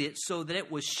mold it so that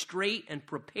it was straight and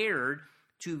prepared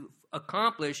to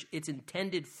accomplish its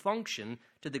intended function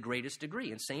to the greatest degree.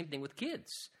 And same thing with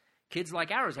kids. Kids,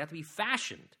 like arrows, have to be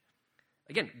fashioned.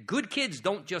 Again, good kids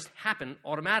don't just happen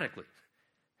automatically.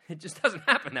 It just doesn't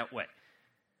happen that way.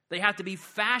 They have to be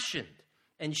fashioned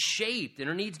and shaped, and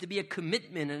there needs to be a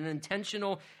commitment and an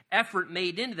intentional effort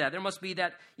made into that. There must be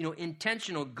that,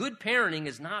 intentional. Good parenting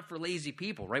is not for lazy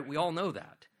people, right? We all know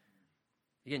that.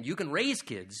 Again, you can raise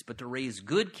kids, but to raise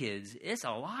good kids, it's a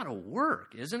lot of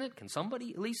work, isn't it? Can somebody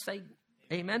at least say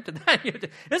amen to that?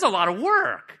 It's a lot of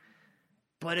work,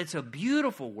 but it's a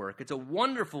beautiful work. It's a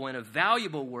wonderful and a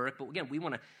valuable work. But again, we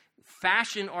want to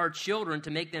fashion our children to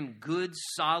make them good,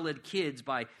 solid kids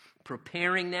by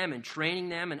preparing them and training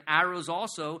them. And arrows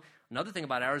also, another thing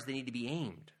about arrows, they need to be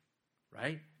aimed,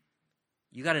 right?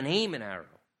 You got an aim an arrow.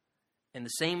 And the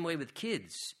same way with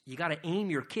kids, you got to aim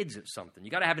your kids at something.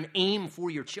 You got to have an aim for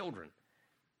your children.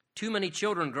 Too many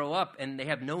children grow up and they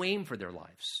have no aim for their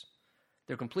lives.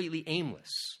 They're completely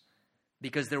aimless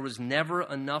because there was never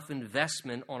enough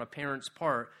investment on a parent's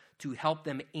part to help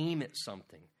them aim at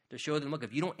something, to show them, look,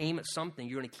 if you don't aim at something,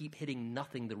 you're going to keep hitting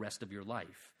nothing the rest of your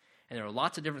life. And there are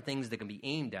lots of different things that can be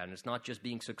aimed at. And it's not just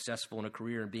being successful in a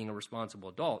career and being a responsible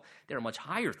adult. There are much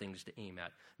higher things to aim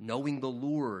at. Knowing the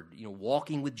Lord,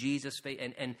 walking with Jesus,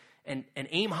 and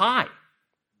aim high. If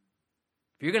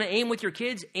you're going to aim with your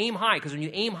kids, aim high. Because when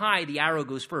you aim high, the arrow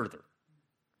goes further.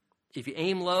 If you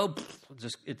aim low,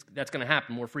 that's going to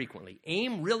happen more frequently.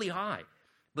 Aim really high.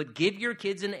 But give your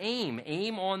kids an aim.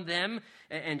 Aim on them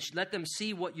and let them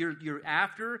see what you're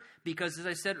after. Because as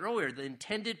I said earlier, the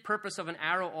intended purpose of an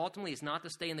arrow ultimately is not to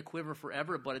stay in the quiver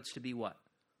forever, but it's to be what?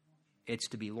 It's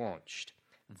to be launched.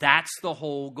 That's the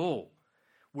whole goal.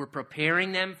 We're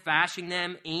preparing them, fashioning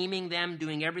them, aiming them,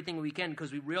 doing everything we can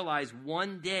because we realize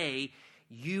one day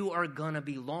you are going to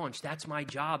be launched. That's my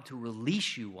job, to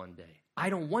release you one day. I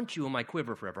don't want you in my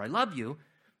quiver forever. I love you,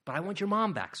 but I want your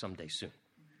mom back someday soon.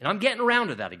 And I'm getting around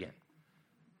to that again.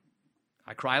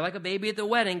 I cry like a baby at the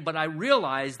wedding, but I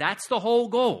realize that's the whole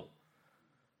goal.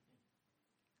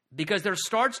 Because there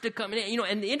starts to come,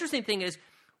 and the interesting thing is,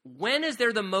 when is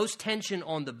there the most tension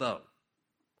on the bow?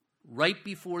 Right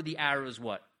before the arrow is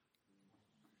what?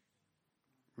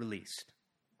 Released.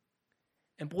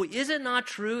 And boy, is it not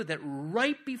true that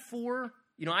right before,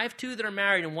 I have two that are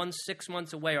married and one's 6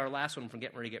 months away, our last one from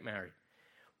getting ready to get married.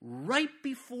 Right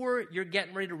before you're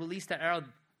getting ready to release that arrow,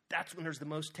 that's when there's the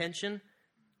most tension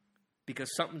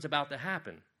because something's about to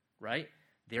happen, right?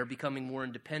 They're becoming more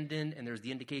independent, and there's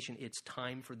the indication it's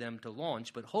time for them to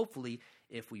launch. But hopefully,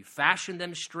 if we fashion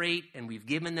them straight and we've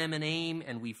given them an aim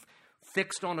and we've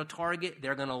fixed on a target,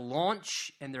 they're going to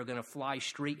launch and they're going to fly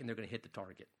straight and they're going to hit the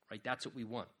target, right? That's what we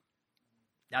want.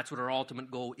 That's what our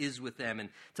ultimate goal is with them. And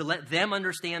to let them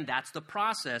understand that's the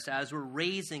process as we're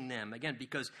raising them. Again,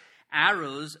 because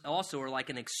arrows also are like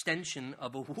an extension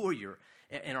of a warrior,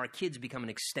 and our kids become an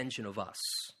extension of us.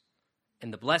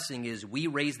 And the blessing is we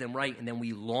raise them right, and then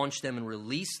we launch them and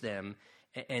release them,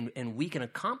 and we can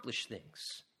accomplish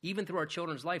things, even through our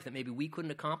children's life, that maybe we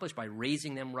couldn't accomplish by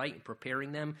raising them right and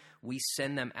preparing them. We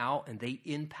send them out, and they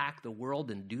impact the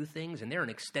world and do things, and they're an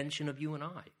extension of you and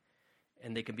I.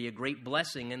 And they can be a great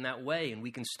blessing in that way, and we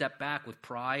can step back with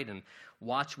pride and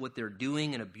watch what they're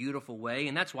doing in a beautiful way.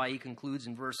 And that's why he concludes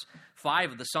in verse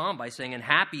 5 of the psalm by saying, "And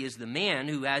happy is the man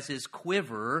who has his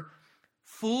quiver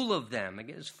full of them."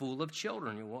 Again, it's full of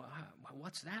children.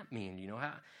 What's that mean?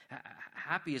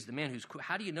 Happy is the man who's...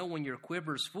 How do you know when your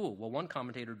quiver's full? Well, one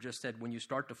commentator just said when you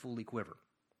start to fully quiver.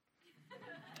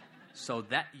 So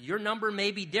that your number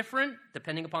may be different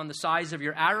depending upon the size of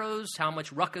your arrows, how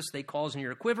much ruckus they cause in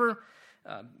your quiver.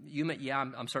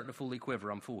 I'm starting to fully quiver.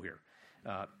 I'm full here.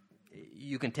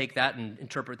 You can take that and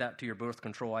interpret that to your birth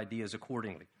control ideas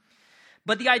accordingly.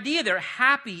 But the idea there,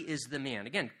 happy is the man.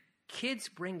 Again, kids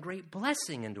bring great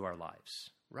blessing into our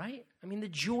lives, right? I mean, the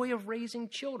joy of raising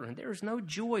children. There's no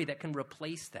joy that can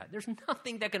replace that. There's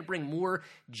nothing that can bring more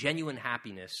genuine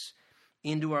happiness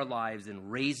into our lives than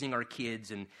raising our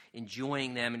kids and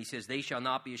enjoying them. And he says, they shall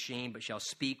not be ashamed, but shall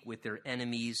speak with their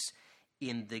enemies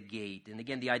in the gate. And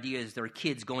again, the idea is there are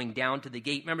kids going down to the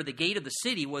gate. Remember, the gate of the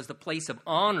city was the place of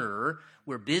honor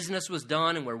where business was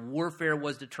done and where warfare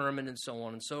was determined and so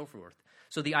on and so forth.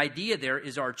 So the idea there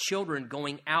is our children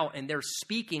going out and they're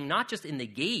speaking not just in the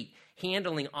gate,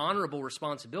 handling honorable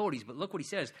responsibilities, but look what he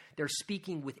says, they're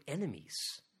speaking with enemies.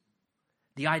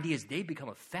 The idea is they become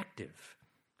effective.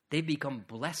 They become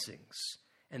blessings.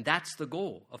 And that's the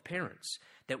goal of parents,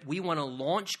 that we want to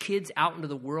launch kids out into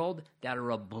the world that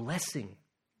are a blessing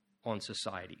on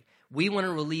society. We want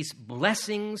to release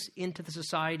blessings into the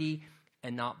society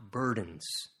and not burdens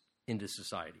into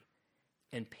society.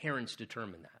 And parents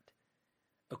determine that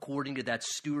according to that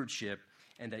stewardship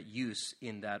and that use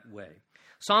in that way.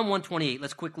 Psalm 128,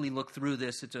 let's quickly look through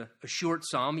this. It's a short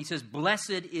psalm. He says,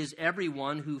 "Blessed is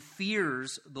everyone who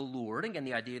fears the Lord." Again,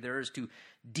 the idea there is to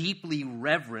deeply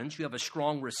reverence. You have a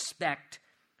strong respect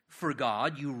for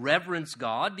God. You reverence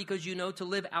God because you know to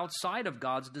live outside of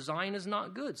God's design is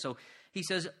not good. So he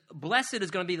says, blessed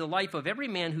is going to be the life of every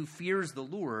man who fears the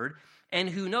Lord and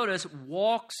who, notice,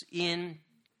 walks in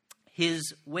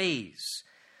his ways.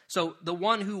 So the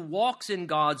one who walks in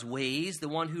God's ways, the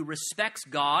one who respects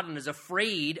God and is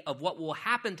afraid of what will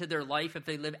happen to their life if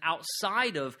they live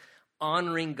outside of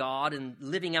honoring God and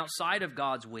living outside of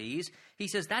God's ways, he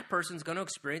says that person's going to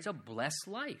experience a blessed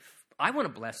life. I want a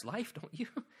blessed life, don't you?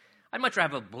 I'd much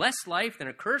rather have a blessed life than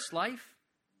a cursed life.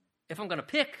 If I'm going to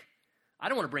pick, I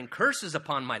don't want to bring curses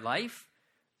upon my life.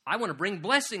 I want to bring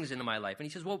blessings into my life. And he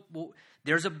says, well,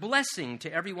 there's a blessing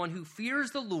to everyone who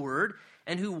fears the Lord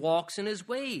and who walks in his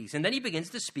ways. And then he begins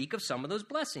to speak of some of those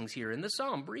blessings here in the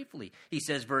psalm briefly. He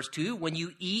says, verse 2, "When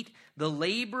you eat the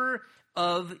labor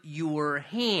of your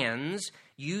hands,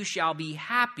 you shall be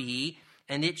happy,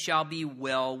 and it shall be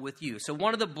well with you." So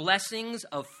one of the blessings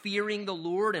of fearing the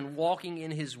Lord and walking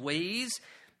in his ways,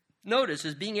 notice,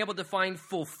 is being able to find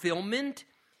fulfillment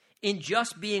in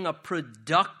just being a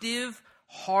productive,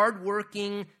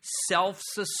 hardworking,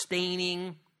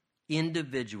 self-sustaining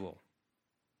individual.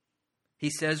 He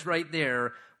says right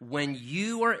there, when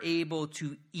you are able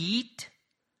to eat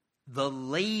the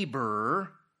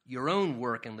labor, your own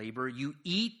work and labor, you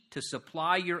eat to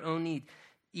supply your own need,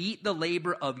 eat the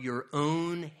labor of your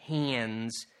own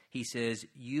hands, he says,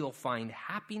 you'll find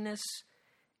happiness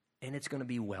and it's going to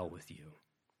be well with you.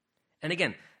 And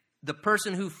again, the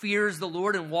person who fears the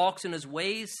Lord and walks in his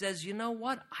ways says, you know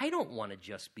what? I don't want to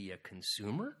just be a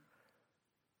consumer.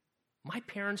 My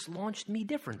parents launched me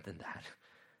different than that.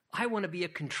 I want to be a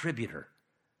contributor.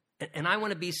 And I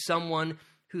want to be someone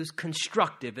who's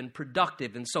constructive and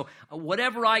productive. And so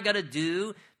whatever I got to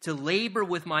do to labor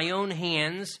with my own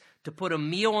hands to put a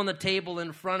meal on the table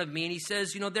in front of me. And he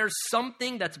says, there's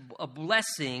something that's a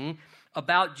blessing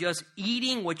about just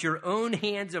eating what your own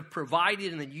hands have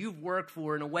provided and that you've worked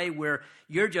for in a way where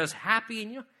you're just happy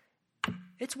and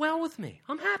it's well with me.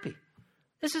 I'm happy.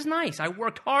 This is nice. I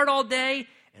worked hard all day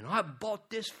and I bought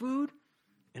this food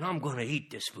and I'm going to eat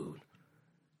this food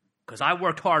because I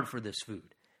worked hard for this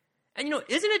food. And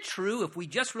isn't it true if we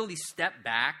just really step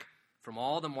back from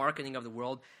all the marketing of the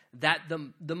world that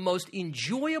the most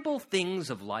enjoyable things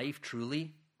of life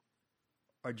truly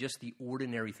are just the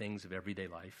ordinary things of everyday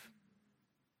life?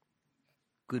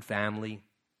 Good family,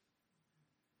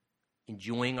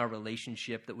 enjoying our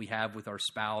relationship that we have with our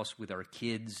spouse, with our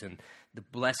kids, and the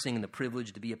blessing and the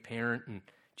privilege to be a parent, and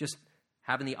just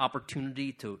having the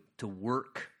opportunity to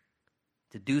work,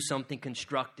 to do something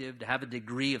constructive, to have a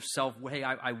degree of hey,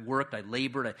 I worked, I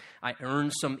labored, I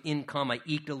earned some income, I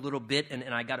eked a little bit, and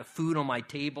I got a food on my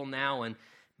table now, and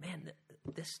man,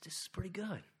 this is pretty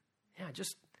good. Yeah,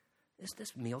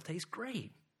 this meal tastes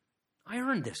great. I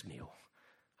earned this meal.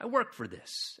 I worked for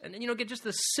this. And get just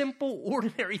the simple,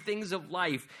 ordinary things of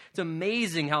life. It's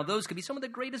amazing how those could be some of the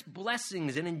greatest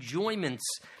blessings and enjoyments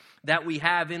that we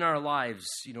have in our lives,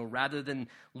 rather than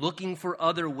looking for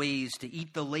other ways to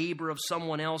eat the labor of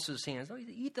someone else's hands. No,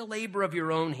 eat the labor of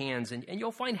your own hands, and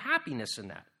you'll find happiness in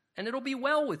that. And it'll be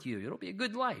well with you. It'll be a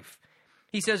good life.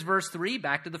 He says, verse 3,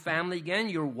 back to the family again,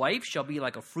 your wife shall be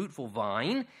like a fruitful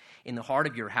vine in the heart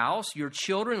of your house, your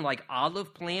children like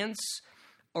olive plants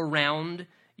around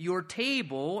your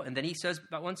table. And then he says,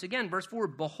 once again, verse 4,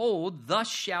 behold, thus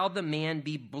shall the man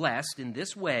be blessed in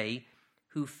this way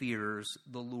who fears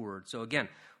the Lord. So again,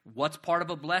 what's part of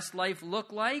a blessed life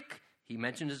look like? He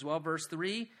mentioned as well, verse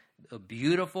 3, a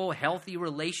beautiful, healthy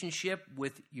relationship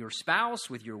with your spouse,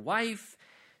 with your wife,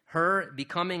 her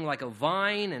becoming like a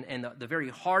vine and the very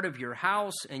heart of your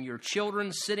house, and your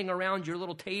children sitting around your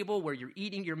little table where you're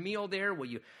eating your meal there, where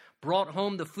you brought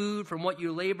home the food from what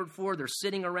you labored for. They're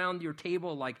sitting around your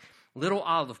table like little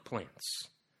olive plants.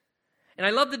 And I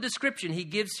love the description he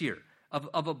gives here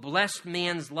of a blessed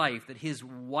man's life, that his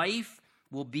wife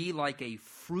will be like a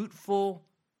fruitful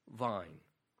vine.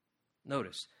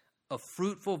 Notice, a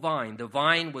fruitful vine. The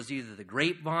vine was either the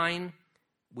grapevine,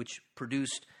 which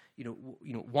produced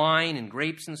wine and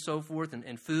grapes and so forth,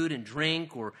 and food and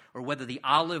drink, or whether the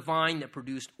olive vine that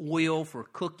produced oil for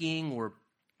cooking, or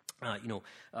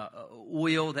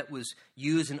oil that was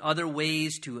used in other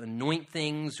ways to anoint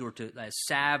things or to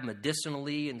salve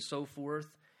medicinally and so forth.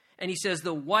 And he says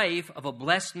the wife of a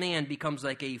blessed man becomes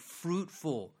like a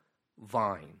fruitful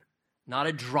vine, not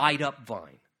a dried up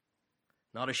vine,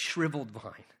 not a shriveled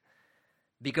vine.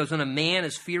 Because when a man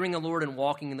is fearing the Lord and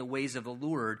walking in the ways of the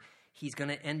Lord, he's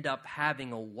going to end up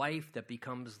having a wife that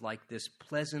becomes like this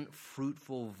pleasant,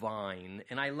 fruitful vine.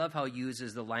 And I love how he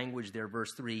uses the language there,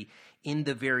 verse 3, in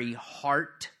the very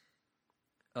heart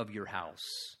of your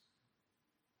house.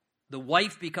 The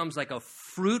wife becomes like a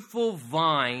fruitful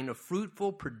vine, a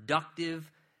fruitful,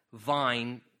 productive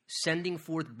vine, sending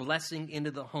forth blessing into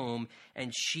the home,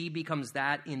 and she becomes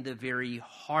that in the very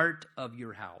heart of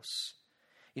your house.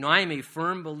 I am a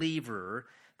firm believer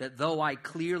that though I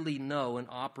clearly know and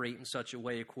operate in such a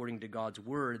way according to God's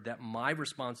word, that my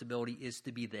responsibility is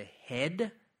to be the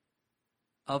head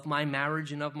of my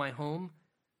marriage and of my home,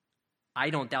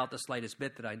 I don't doubt the slightest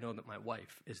bit that I know that my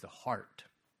wife is the heart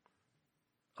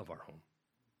of our home.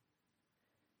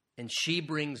 And she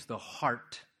brings the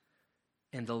heart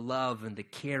and the love and the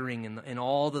caring and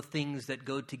all the things that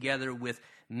go together with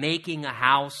making a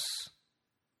house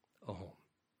a home.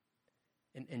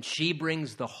 And she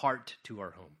brings the heart to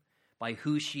our home by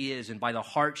who she is and by the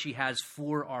heart she has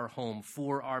for our home,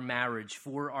 for our marriage,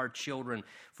 for our children,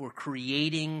 for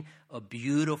creating a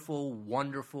beautiful,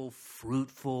 wonderful,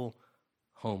 fruitful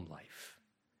home life.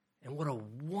 And what a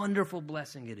wonderful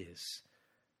blessing it is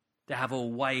to have a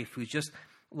wife who's just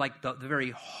like the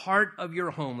very heart of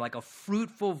your home, like a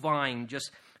fruitful vine,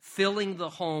 just filling the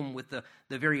home with the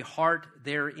very heart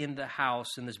there in the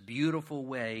house in this beautiful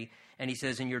way. And he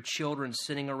says, and your children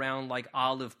sitting around like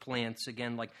olive plants,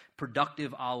 again, like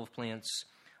productive olive plants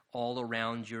all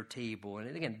around your table.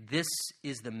 And again, this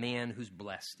is the man who's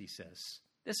blessed, he says.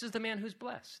 This is the man who's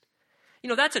blessed.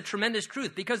 That's a tremendous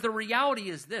truth, because the reality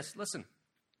is this. Listen,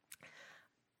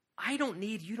 you don't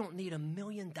need $1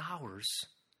 million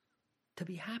to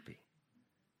be happy.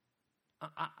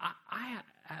 I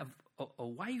have a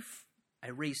wife. I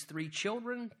raised 3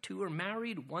 children. 2 are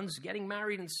married. 1's getting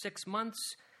married in 6 months.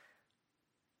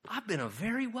 I've been a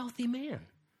very wealthy man.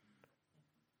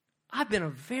 I've been a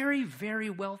very,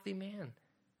 very wealthy man.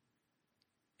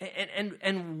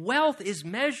 And wealth is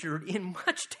measured in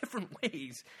much different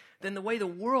ways than the way the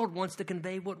world wants to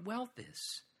convey what wealth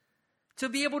is. To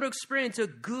be able to experience a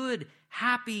good,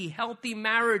 happy, healthy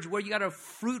marriage where you got a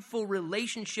fruitful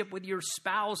relationship with your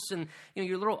spouse and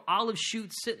your little olive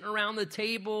shoots sitting around the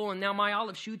table, and now my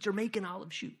olive shoots are making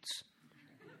olive shoots.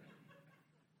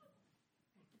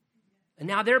 And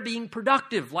now they're being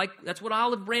productive. Like that's what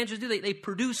olive branches do. They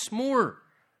produce more.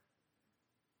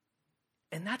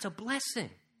 And that's a blessing.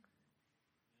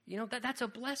 That's a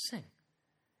blessing.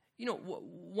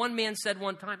 One man said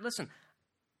one time, listen,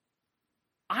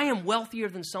 I am wealthier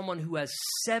than someone who has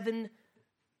 $7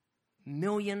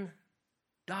 million.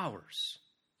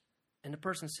 And the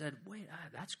person said, wait,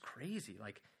 that's crazy.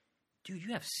 Like, dude,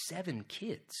 you have 7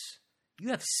 kids. You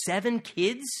have 7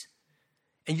 kids?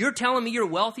 And you're telling me you're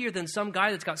wealthier than some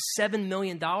guy that's got $7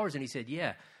 million? And he said,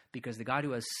 yeah, because the guy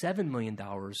who has $7 million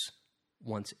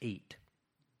wants 8.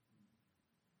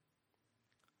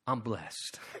 I'm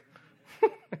blessed.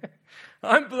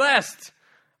 I'm blessed.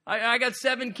 I got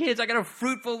 7 kids. I got a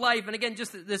fruitful life. And again,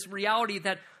 just this reality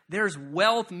that there's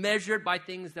wealth measured by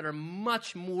things that are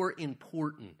much more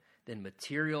important than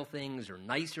material things or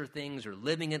nicer things or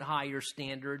living at higher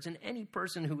standards. And any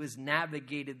person who has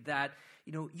navigated that,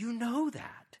 you know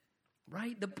that,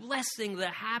 right? The blessing, the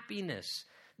happiness,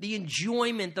 the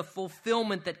enjoyment, the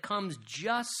fulfillment that comes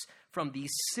just from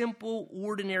these simple,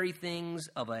 ordinary things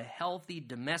of a healthy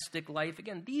domestic life.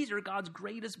 Again, these are God's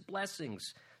greatest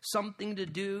blessings. Something to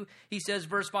do. He says,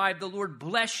 verse 5, the Lord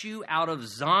bless you out of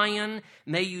Zion.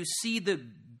 May you see the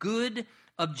good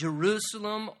of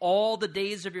Jerusalem all the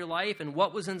days of your life. And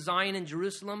what was in Zion and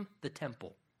Jerusalem? The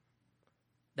temple.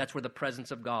 That's where the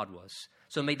presence of God was.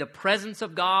 So may the presence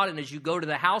of God, and as you go to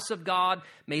the house of God,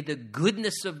 may the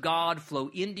goodness of God flow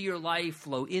into your life,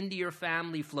 flow into your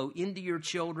family, flow into your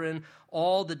children,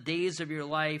 all the days of your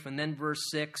life. And then verse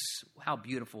 6, how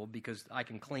beautiful, because I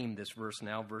can claim this verse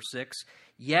now, verse 6.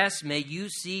 Yes, may you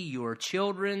see your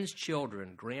children's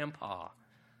children, grandpa,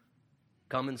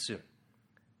 coming soon.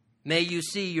 May you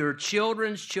see your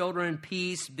children's children,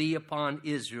 peace be upon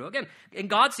Israel. Again, and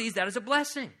God sees that as a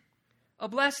blessing. A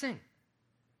blessing.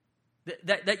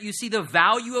 That you see the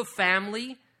value of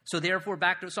family. So therefore,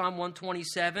 back to Psalm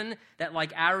 127, that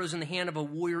like arrows in the hand of a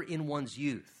warrior in one's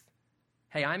youth.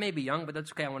 Hey, I may be young, but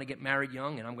that's okay. I want to get married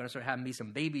young, and I'm going to start having me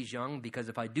some babies young, because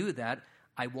if I do that,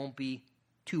 I won't be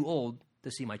too old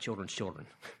to see my children's children.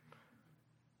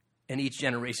 And each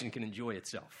generation can enjoy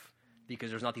itself,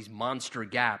 because there's not these monster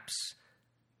gaps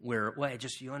where, well,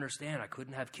 you understand, I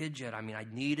couldn't have kids yet. I mean,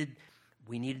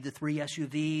 we needed the 3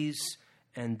 SUVs,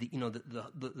 and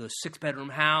the 6-bedroom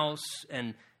house,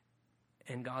 and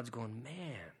God's going,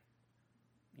 man,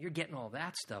 you're getting all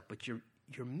that stuff, but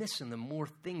you're missing the more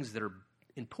things that are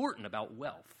important about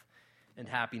wealth and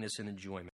happiness and enjoyment.